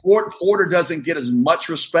think Porter doesn't get as much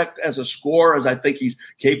respect as a scorer as I think he's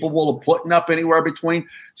capable of putting up anywhere between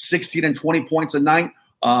 16 and 20 points a night.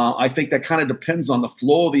 I think that kind of depends on the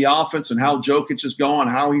flow of the offense and how Jokic is going,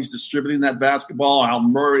 how he's distributing that basketball, how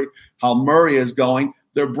Murray is going.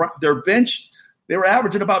 Their bench, they were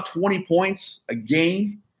averaging about 20 points a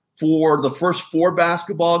game for the first 4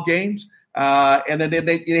 basketball games. And then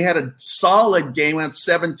they had a solid game at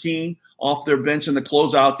 17 off their bench in the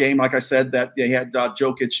closeout game. Like I said, that they had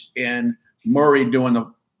Jokic and Murray doing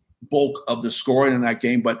the bulk of the scoring in that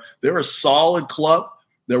game. But they're a solid club.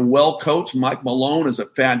 They're well coached. Mike Malone is a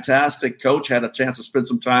fantastic coach. Had a chance to spend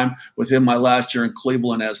some time with him my last year in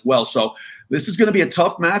Cleveland as well. So this is going to be a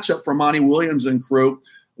tough matchup for Monty Williams and crew.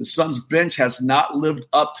 The Suns bench has not lived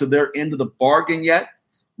up to their end of the bargain yet.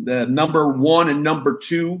 The number 1 and number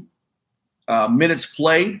 2 minutes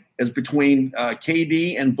played is between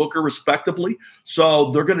KD and Booker respectively.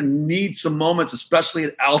 So they're going to need some moments, especially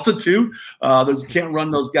at altitude. They can't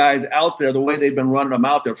run those guys out there the way they've been running them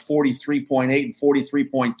out there, 43.8 and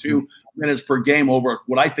 43.2 minutes per game over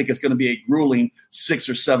what I think is going to be a grueling 6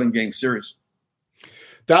 or 7 game series.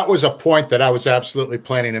 That was a point that I was absolutely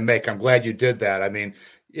planning to make. I'm glad you did that. I mean,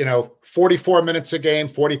 44 minutes a game,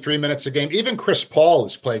 43 minutes a game. Even Chris Paul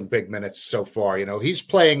is playing big minutes so far.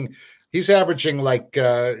 He's averaging like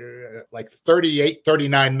 38,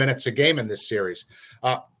 39 minutes a game in this series.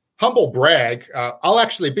 Humble brag. I'll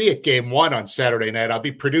actually be at game 1 on Saturday night. I'll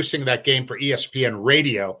be producing that game for ESPN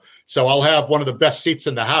Radio. So I'll have one of the best seats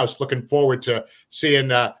in the house. Looking forward to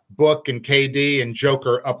seeing Book and KD and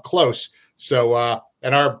Joker up close. So,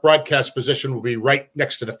 and our broadcast position will be right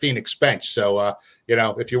next to the Phoenix bench. So,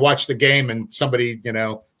 if you watch the game and somebody,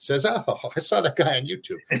 says, "Oh, I saw that guy on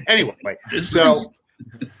YouTube." Anyway, so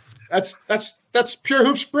that's pure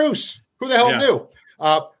hoops, Bruce. Who the hell knew?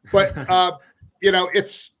 But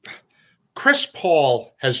it's Chris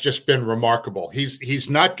Paul has just been remarkable. He's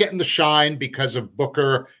not getting the shine because of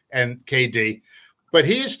Booker and KD, but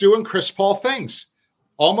he is doing Chris Paul things.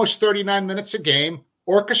 Almost 39 minutes a game,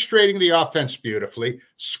 orchestrating the offense beautifully,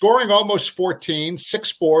 scoring almost 14,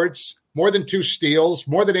 6 boards, more than 2 steals,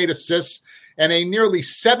 more than 8 assists, and a nearly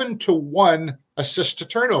 7-to-1 assist to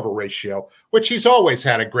turnover ratio, which he's always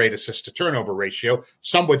had a great assist to turnover ratio.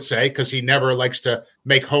 Some would say because he never likes to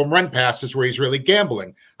make home run passes where he's really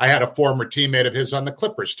gambling. I had a former teammate of his on the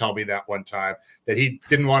Clippers tell me that one time that he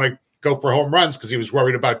didn't want to go for home runs because he was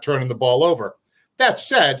worried about turning the ball over. That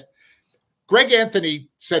said, Greg Anthony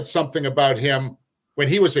said something about him when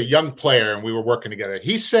he was a young player and we were working together.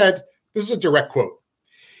 He said, this is a direct quote,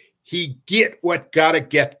 "He get what gotta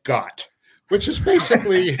get got," which is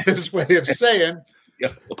basically his way of saying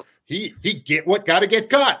he get what gotta get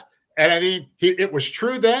got. And I mean, it was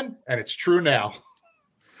true then, and it's true now.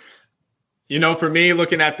 For me,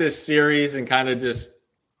 looking at this series and kind of just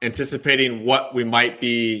anticipating what we might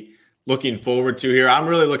be looking forward to here, I'm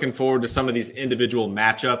really looking forward to some of these individual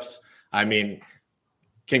matchups. I mean,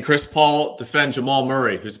 can Chris Paul defend Jamal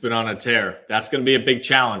Murray, who's been on a tear? That's going to be a big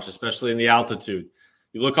challenge, especially in the altitude.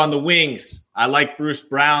 You look on the wings, I like Bruce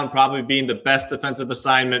Brown probably being the best defensive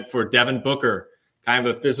assignment for Devin Booker, kind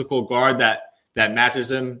of a physical guard that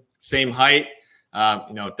matches him, same height.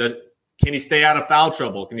 Can he stay out of foul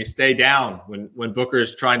trouble? Can he stay down when Booker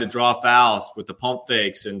is trying to draw fouls with the pump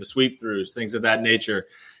fakes and the sweep throughs, things of that nature?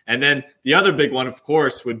 And then the other big one, of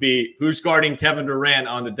course, would be who's guarding Kevin Durant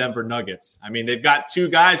on the Denver Nuggets. I mean, they've got 2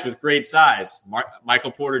 guys with great size,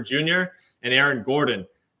 Michael Porter Jr. and Aaron Gordon.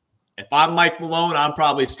 If I'm Mike Malone, I'm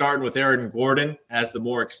probably starting with Aaron Gordon as the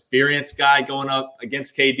more experienced guy going up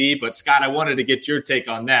against KD. But, Scott, I wanted to get your take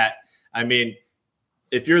on that. I mean,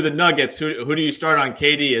 if you're the Nuggets, who do you start on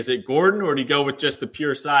KD? Is it Gordon, or do you go with just the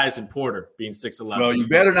pure size and Porter being 6'11"? Well, you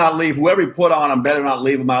better not leave. Whoever you put on them, better not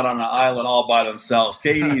leave them out on an island all by themselves.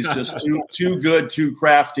 KD is just too good, too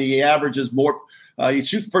crafty. He averages more. He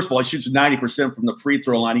shoots 90% from the free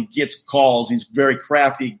throw line. He gets calls. He's very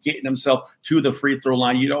crafty, getting himself to the free throw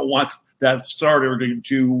line. You don't want that starter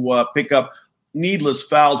to pick up needless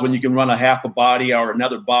fouls when you can run a half a body or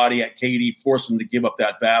another body at KD, force him to give up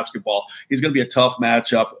that basketball. He's going to be a tough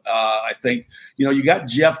matchup. I think, you got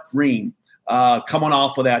Jeff Green coming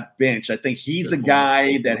off of that bench. I think he's a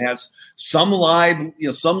guy that has some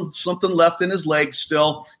something left in his legs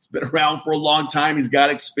still. He's been around for a long time. He's got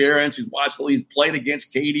experience. He's played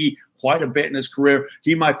against KD quite a bit in his career.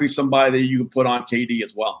 He might be somebody that you can put on KD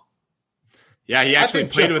as well. Yeah, he actually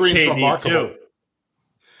played with KD remarkable. Too.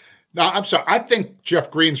 No, I'm sorry. I think Jeff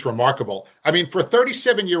Green's remarkable. I mean, for a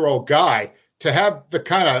 37-year-old guy to have the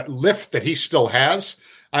kind of lift that he still has,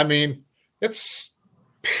 there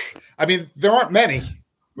aren't many,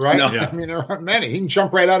 right? No. I mean, there aren't many. He can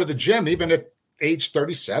jump right out of the gym, even at age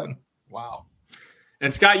 37. Wow.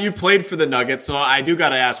 And Scott, you played for the Nuggets, so I do got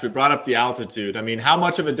to ask, we brought up the altitude. I mean, how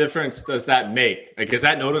much of a difference does that make? Like, is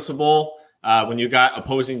that noticeable when you got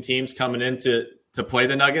opposing teams coming in to play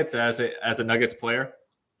the Nuggets as a Nuggets player?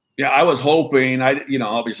 Yeah, I was hoping.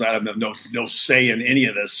 Obviously, I have no say in any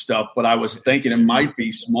of this stuff, but I was thinking it might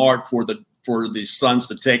be smart for the Suns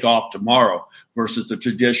to take off tomorrow versus the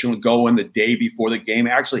traditional go in the day before the game.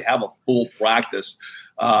 Actually, have a full practice.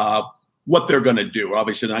 What they're going to do.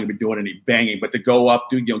 Obviously, they're not going to be doing any banging, but to go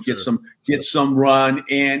up, get some run,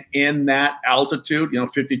 and in that altitude,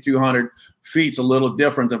 5,200 feet's a little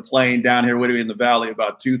different than playing down here. What are we in the valley?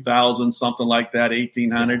 About 2,000, something like that,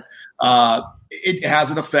 1,800. It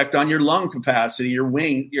has an effect on your lung capacity, your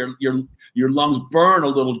wing, your lungs burn a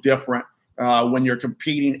little different when you're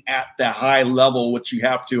competing at that high level, which you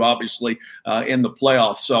have to obviously in the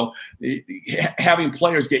playoffs. So having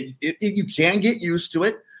players you can get used to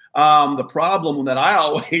it. The problem that I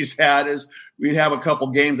always had is we'd have a couple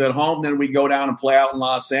games at home, then we'd go down and play out in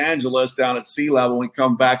Los Angeles down at sea level and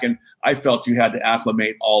come back, and I felt you had to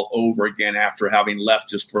acclimate all over again after having left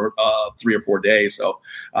just for 3 or 4 days. So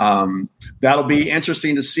that'll be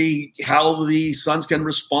interesting to see how the Suns can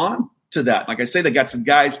respond to that. Like I say, they got some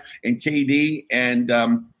guys in KD and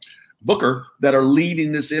Booker that are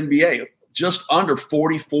leading this NBA just under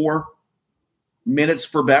 44 minutes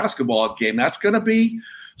per basketball game. That's going to be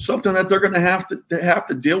something that they're going to have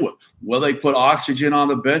to deal with. Will they put oxygen on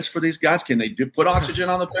the bench for these guys? Can they put oxygen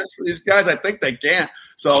on the bench for these guys? I think they can.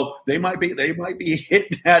 So they might be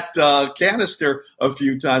hitting that canister a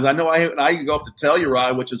few times. I know I can go up to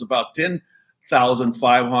Telluride, which is about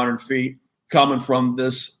 10,500 feet, coming from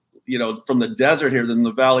this, from the desert here in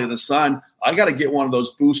the Valley of the Sun. I got to get one of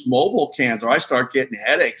those Boost Mobile cans, or I start getting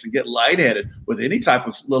headaches and get lightheaded with any type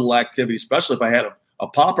of little activity, especially if I had a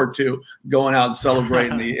pop or two going out and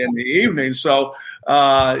celebrating in the evening. So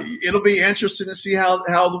it'll be interesting to see how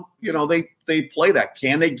they play that.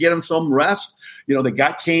 Can they get him some rest? They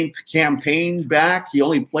got Campaign back. He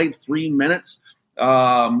only played 3 minutes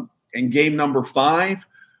in game number 5.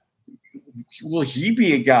 Will he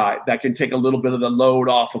be a guy that can take a little bit of the load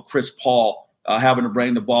off of Chris Paul having to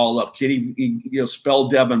bring the ball up? Can he spell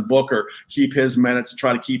Devin Booker, keep his minutes, and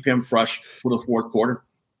try to keep him fresh for the fourth quarter?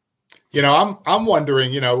 I'm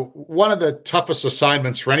wondering, one of the toughest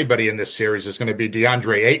assignments for anybody in this series is going to be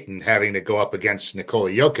DeAndre Ayton having to go up against Nikola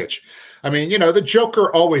Jokic. I mean, the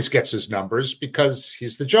Joker always gets his numbers because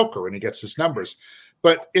he's the Joker and he gets his numbers.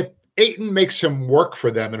 But if Ayton makes him work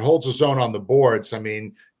for them and holds his own on the boards, I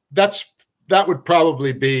mean, that would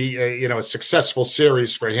probably be a successful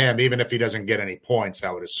series for him, even if he doesn't get any points,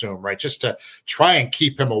 I would assume, right? Just to try and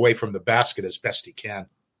keep him away from the basket as best he can.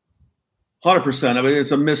 100%. I mean,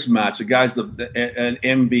 it's a mismatch. The guy's an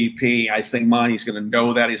MVP. I think Monty's going to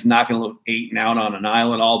know that. He's not going to look Ayton out on an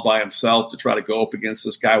island all by himself to try to go up against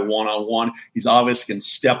this guy one-on-one. He's obviously can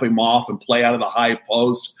step him off and play out of the high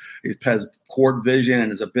post. He has court vision and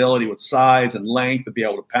his ability with size and length to be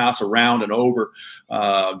able to pass around and over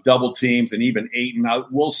double teams, and even Ayton. I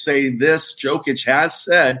will say this, Jokic has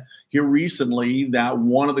said here recently that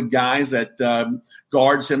one of the guys that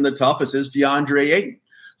guards him the toughest is DeAndre Ayton.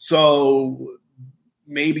 So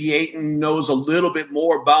maybe Ayton knows a little bit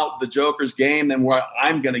more about the Joker's game than what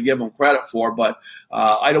I'm going to give him credit for. But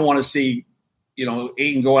I don't want to see,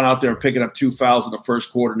 Ayton going out there and picking up 2 fouls in the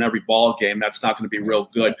first quarter in every ball game. That's not going to be real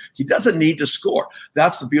good. He doesn't need to score.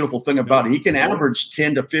 That's the beautiful thing about it. He can average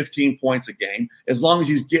 10 to 15 points a game as long as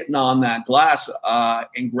he's getting on that glass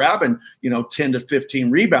and grabbing, 10 to 15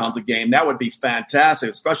 rebounds a game. That would be fantastic,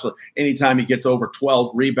 especially anytime he gets over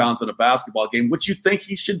 12 rebounds in a basketball game, which you think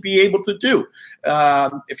he should be able to do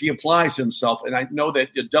if he applies himself. And I know that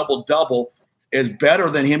the double-double is better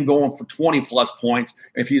than him going for 20-plus points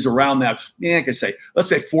if he's around that, let's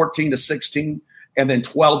say 14 to 16 and then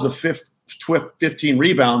 12 to 15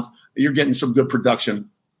 rebounds. You're getting some good production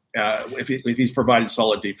if he's providing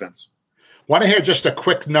solid defense. Want to hear just a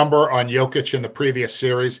quick number on Jokic in the previous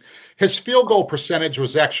series? His field goal percentage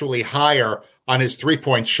was actually higher on his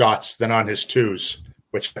three-point shots than on his twos,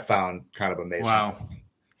 which I found kind of amazing. Wow.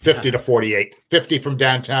 50 to 48. 50 from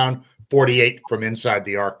downtown, 48 from inside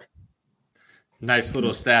the arc. Nice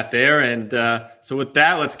little stat there. And so with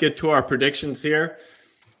that, let's get to our predictions here.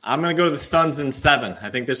 I'm going to go to the Suns in 7. I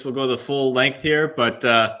think this will go the full length here, but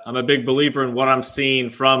I'm a big believer in what I'm seeing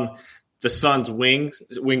from the Suns wing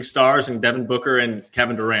stars and Devin Booker and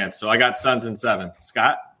Kevin Durant. So I got Suns in 7.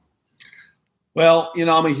 Scott? Well,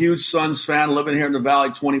 I'm a huge Suns fan, living here in the Valley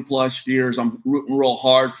 20-plus years. I'm rooting real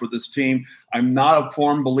hard for this team. I'm not a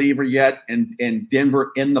firm believer yet in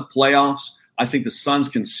Denver in the playoffs. I think the Suns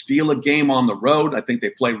can steal a game on the road. I think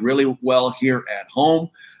they play really well here at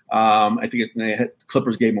home. I think the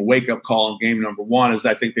Clippers gave them a wake-up call in game number 1, as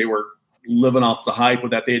I think they were living off the hype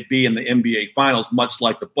that they'd be in the NBA Finals, much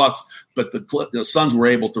like the Bucks. But the Suns were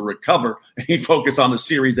able to recover and focus on the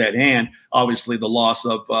series at hand. Obviously, the loss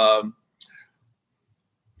of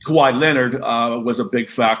Kawhi Leonard was a big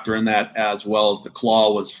factor in that, as well as the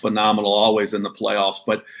Claw was phenomenal always in the playoffs.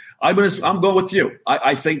 But I'm going with you.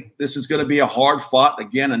 I think this is going to be a hard-fought,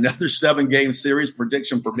 again, another 7-game series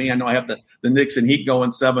prediction for me. I know I have the Knicks and Heat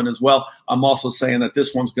going 7 as well. I'm also saying that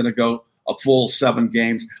this one's going to go a full 7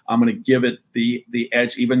 games. I'm going to give it the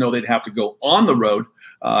edge, even though they'd have to go on the road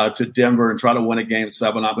to Denver and try to win a game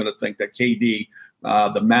 7. I'm going to think that KD,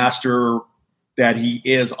 the master that he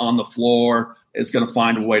is on the floor, is going to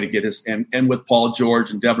find a way to get his – and with Paul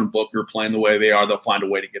George and Devin Booker playing the way they are, they'll find a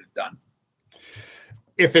way to get it done.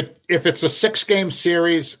 If it's a 6-game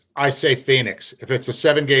series, I say Phoenix. If it's a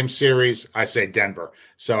 7-game series, I say Denver.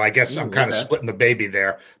 So I guess I'm kind of splitting the baby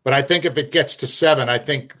there. But I think if it gets to 7, I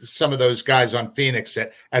think some of those guys on Phoenix,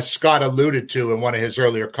 as Scott alluded to in one of his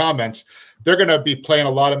earlier comments, they're going to be playing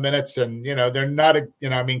a lot of minutes. And, they're not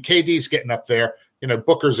KD's getting up there.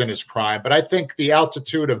 Booker's in his prime. But I think the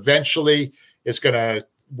altitude eventually is going to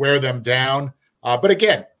wear them down. But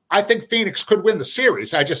again, I think Phoenix could win the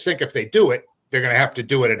series. I just think if they do it, they're going to have to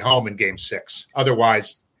do it at home in game 6.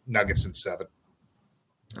 Otherwise, Nuggets in 7.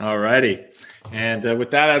 All righty. And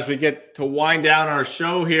with that, as we get to wind down our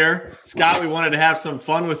show here, Scott, we wanted to have some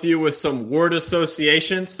fun with you with some word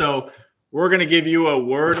association. So we're going to give you a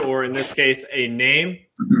word, or in this case, a name,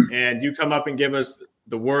 and you come up and give us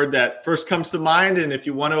the word that first comes to mind. And if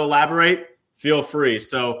you want to elaborate, feel free.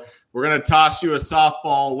 So we're going to toss you a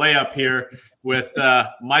softball layup here with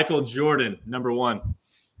Michael Jordan, number 1.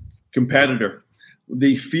 Competitor,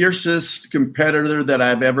 the fiercest competitor that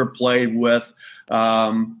I've ever played with.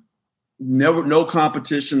 No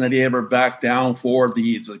competition that he ever backed down for.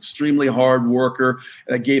 He's an extremely hard worker.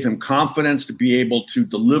 That gave him confidence to be able to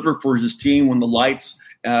deliver for his team when the lights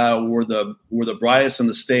were the brightest and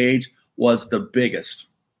the stage was the biggest.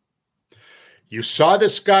 You saw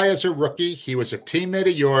this guy as a rookie. He was a teammate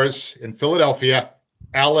of yours in Philadelphia,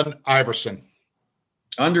 Allen Iverson.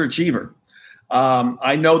 Underachiever.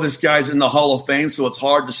 I know this guy's in the Hall of Fame, so it's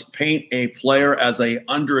hard to paint a player as a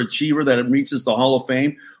underachiever that reaches the Hall of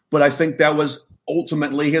Fame. But I think that was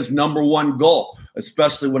ultimately his number 1 goal,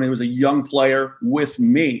 especially when he was a young player with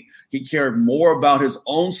me. He cared more about his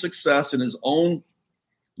own success and his own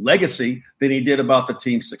legacy than he did about the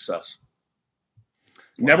team's success.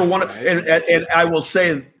 Never won it, and I will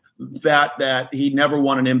say that he never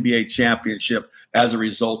won an NBA championship as a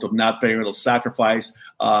result of not being able to sacrifice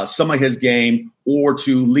some of his game or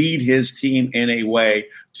to lead his team in a way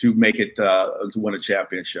to make it to win a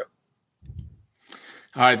championship.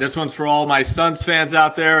 All right, this one's for all my Suns fans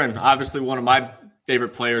out there, and obviously one of my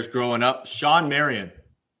favorite players growing up, Shawn Marion.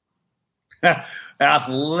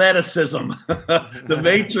 Athleticism. The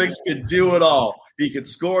Matrix could do it all. He could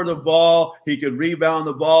score the ball. He could rebound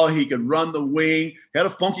the ball. He could run the wing. He had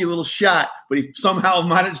a funky little shot, but he somehow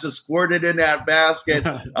managed to squirt it in that basket.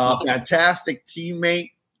 Fantastic teammate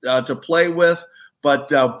to play with. But,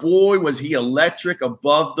 boy, was he electric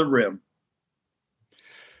above the rim.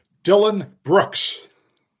 Dylan Brooks.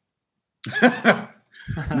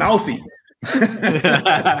 Mouthy.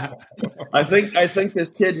 I think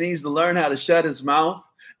this kid needs to learn how to shut his mouth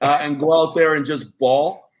and go out there and just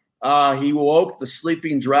ball. He woke the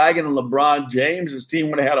sleeping dragon and LeBron James. His team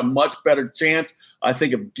would have had a much better chance, I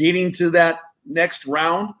think, of getting to that next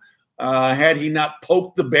round had he not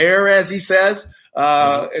poked the bear, as he says.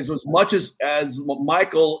 As much as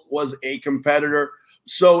Michael was a competitor,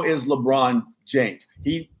 so is LeBron James.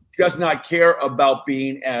 He does not care about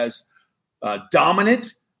being as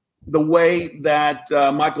dominant the way that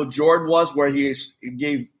Michael Jordan was, where he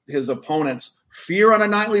gave his opponents fear on a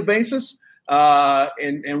nightly basis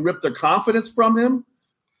and ripped their confidence from him.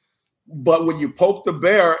 But when you poke the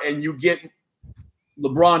bear and you get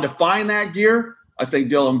LeBron to find that gear, I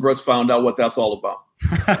think Dylan Brooks found out what that's all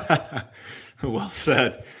about. Well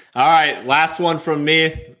said. All right, last one from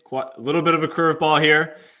me. A little bit of a curveball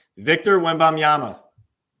here. Victor Wembanyama.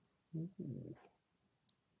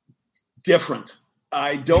 Different.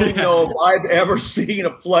 I don't know if I've ever seen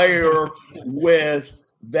a player with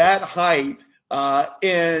that height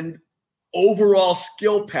and overall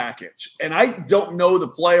skill package. And I don't know the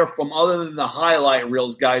player from other than the highlight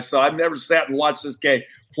reels, guys. So I've never sat and watched this guy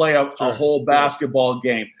play a whole basketball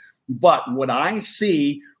game. But what I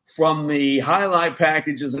see from the highlight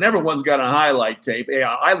packages, and everyone's got a highlight tape.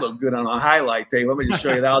 Yeah, I look good on a highlight tape. Let me just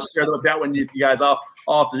show you that. I'll share that one with you guys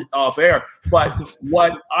off air. But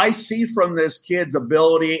what I see from this kid's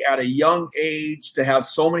ability at a young age to have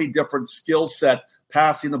so many different skill sets,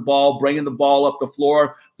 passing the ball, bringing the ball up the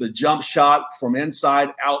floor, the jump shot from inside,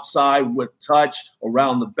 outside with touch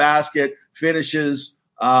around the basket, finishes,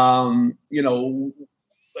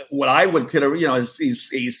 what I would consider,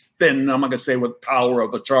 he's thin. I'm not going to say with power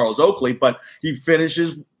of a Charles Oakley, but he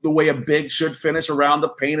finishes the way a big should finish around the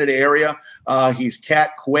painted area. He's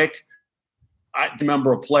cat quick. I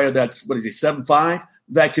remember a player that's, 7'5",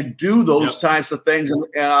 that could do those types of things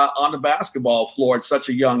on the basketball floor at such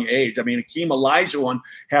a young age. I mean, Hakeem Olajuwon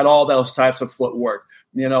had all those types of footwork.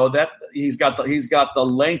 That he's got the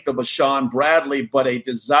length of a Sean Bradley, but a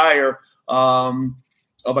desire of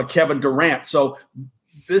a Kevin Durant. So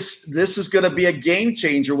this is going to be a game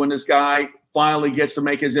changer when this guy finally gets to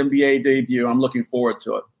make his NBA debut. I'm looking forward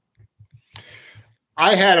to it.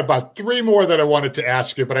 I had about 3 more that I wanted to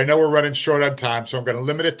ask you, but I know we're running short on time, so I'm going to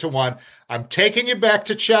limit it to one. I'm taking you back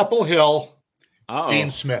to Chapel Hill. Dean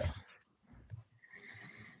Smith.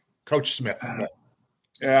 Coach Smith.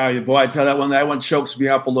 Yeah, boy, I tell you, that one chokes me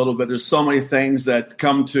up a little bit. There's so many things that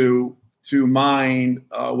come to mind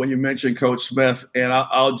when you mention Coach Smith, and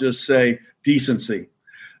I'll just say decency.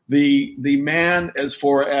 The man,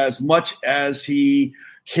 for as much as he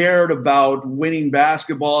cared about winning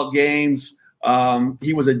basketball games,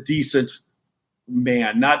 he was a decent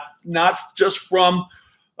man, not just from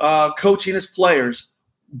coaching his players,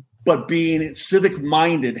 but being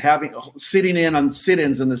civic-minded, sitting in on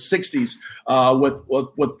sit-ins in the 60s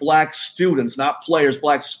with black students, not players,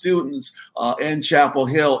 black students in Chapel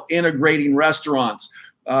Hill, integrating restaurants,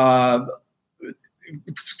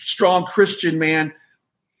 strong Christian man.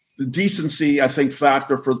 The decency, I think,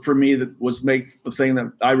 factor for me that makes the thing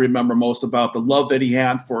that I remember most about, the love that he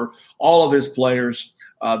had for all of his players,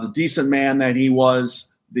 the decent man that he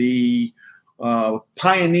was, the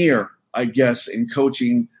pioneer, I guess, in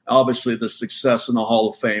coaching. Obviously, the success in the Hall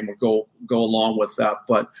of Fame will go along with that.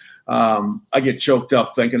 But I get choked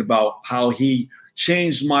up thinking about how he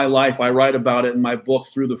changed my life. I write about it in my book,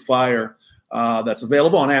 Through the Fire, that's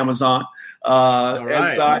available on Amazon.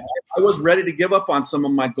 Right. I was ready to give up on some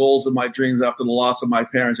of my goals and my dreams after the loss of my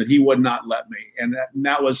parents, and he would not let me. And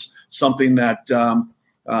that was something that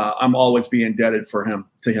I'm always be indebted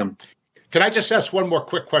to him. Can I just ask one more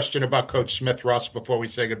quick question about Coach Smith, Ross, before we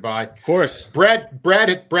say goodbye? Of course. Brad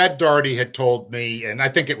Daugherty had told me, and I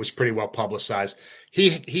think it was pretty well publicized,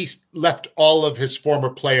 he left all of his former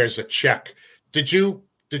players a check. Did you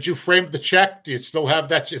frame the check? Do you still have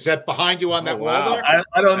that? Is that behind you on that wall there?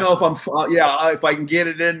 I don't know if if I can get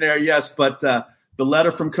it in there, yes. But the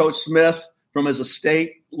letter from Coach Smith from his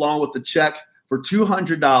estate, along with the check for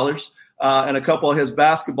 $200 and a couple of his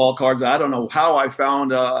basketball cards. I don't know how I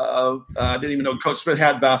found. I didn't even know Coach Smith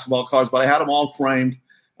had basketball cards, but I had them all framed,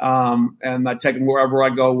 and I take them wherever I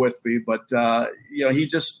go with me. But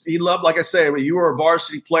he loved, like I say, when you were a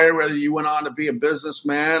varsity player, whether you went on to be a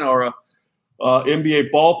businessman or a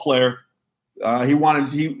NBA ball player,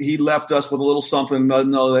 he left us with a little something to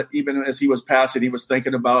know that even as he was passing, he was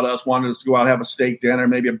thinking about us, wanted us to go out and have a steak dinner,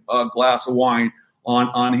 maybe a glass of wine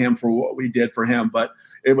on him for what we did for him. But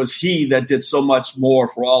it was he that did so much more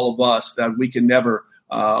for all of us that we can never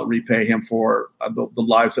repay him for the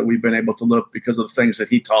lives that we've been able to live because of the things that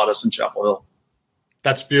he taught us in Chapel Hill.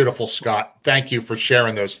 That's beautiful, Scott. Thank you for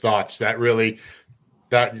sharing those thoughts. That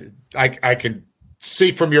I could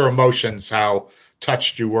see from your emotions how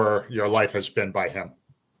touched your life has been by him.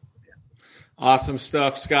 Awesome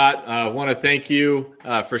stuff, Scott. I want to thank you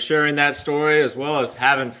for sharing that story as well as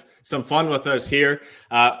having some fun with us here.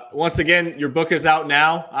 Once again, your book is out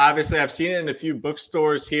now. Obviously, I've seen it in a few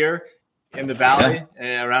bookstores here in the Valley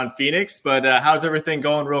around Phoenix, but how's everything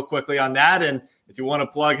going real quickly on that? And if you want to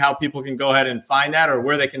plug how people can go ahead and find that or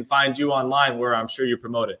where they can find you online, where I'm sure you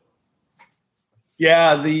promote it.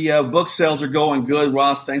 Yeah, the book sales are going good,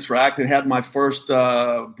 Ross. Thanks for asking. Had my first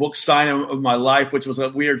book signing of my life, which was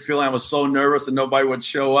a weird feeling. I was so nervous that nobody would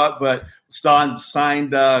show up, but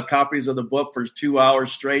signed copies of the book for 2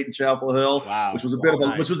 hours straight in Chapel Hill, which was a bit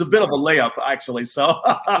of a layup, actually. So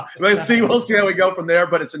we'll see how we go from there.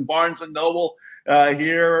 But it's in Barnes and Noble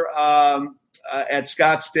here at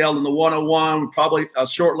Scottsdale in the 101, probably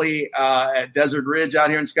shortly at Desert Ridge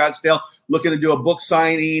out here in Scottsdale. Looking to do a book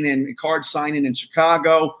signing and card signing in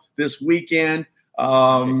Chicago this weekend.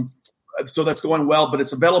 Nice. So that's going well, but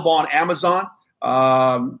it's available on Amazon.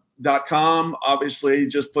 noble.com. Obviously,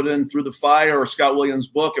 just put in Through the Fire or Scott Williams'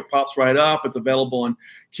 book. It pops right up. It's available in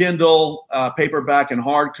Kindle, paperback, and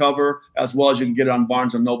hardcover, as well as you can get it on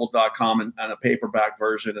barnesandnoble.com and a paperback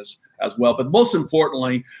version as well. But most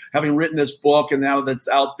importantly, having written this book and now that's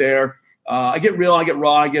out there, I get real, I get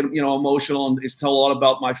raw, I get emotional, and it's tell a lot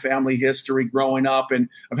about my family history growing up. And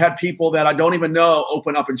I've had people that I don't even know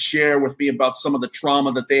open up and share with me about some of the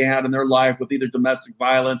trauma that they had in their life with either domestic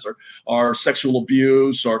violence or sexual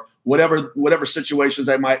abuse or whatever situations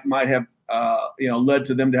they might have led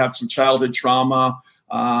to them to have some childhood trauma.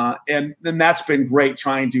 And then that's been great,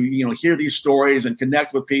 trying to hear these stories and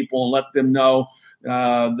connect with people and let them know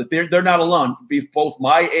that they're not alone, both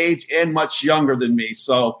my age and much younger than me.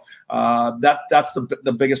 So that's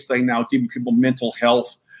the biggest thing now, keeping people mental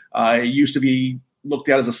health. It used to be looked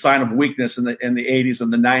at as a sign of weakness in the 80s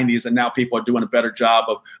and the 90s, and now people are doing a better job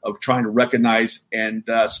of trying to recognize and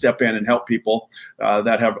step in and help people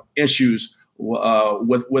that have issues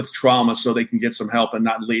with trauma, so they can get some help and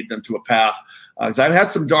not lead them to a path. Because I've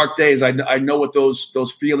had some dark days. I know what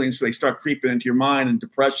those feelings, they start creeping into your mind, and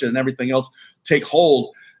depression and everything else take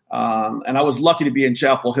hold. And I was lucky to be in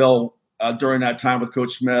Chapel Hill during that time with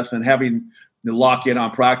Coach Smith and having the lock in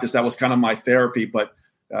on practice. That was kind of my therapy. But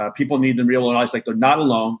people need to realize like they're not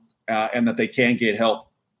alone and that they can get help.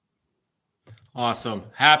 Awesome.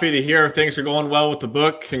 Happy to hear things are going well with the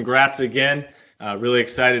book. Congrats again. Really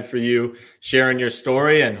excited for you sharing your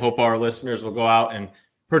story, and hope our listeners will go out and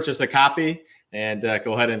purchase a copy and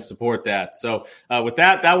go ahead and support that. So with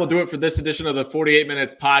that will do it for this edition of the 48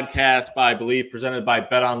 Minutes podcast by Believe, presented by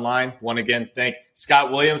Bet Online. Want to again thank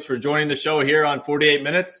Scott Williams for joining the show here on 48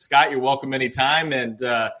 Minutes. Scott, you're welcome anytime, and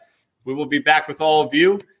we will be back with all of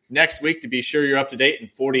you next week to be sure you're up to date in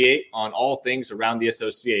 48 on all things around the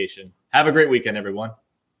association. Have a great weekend, everyone.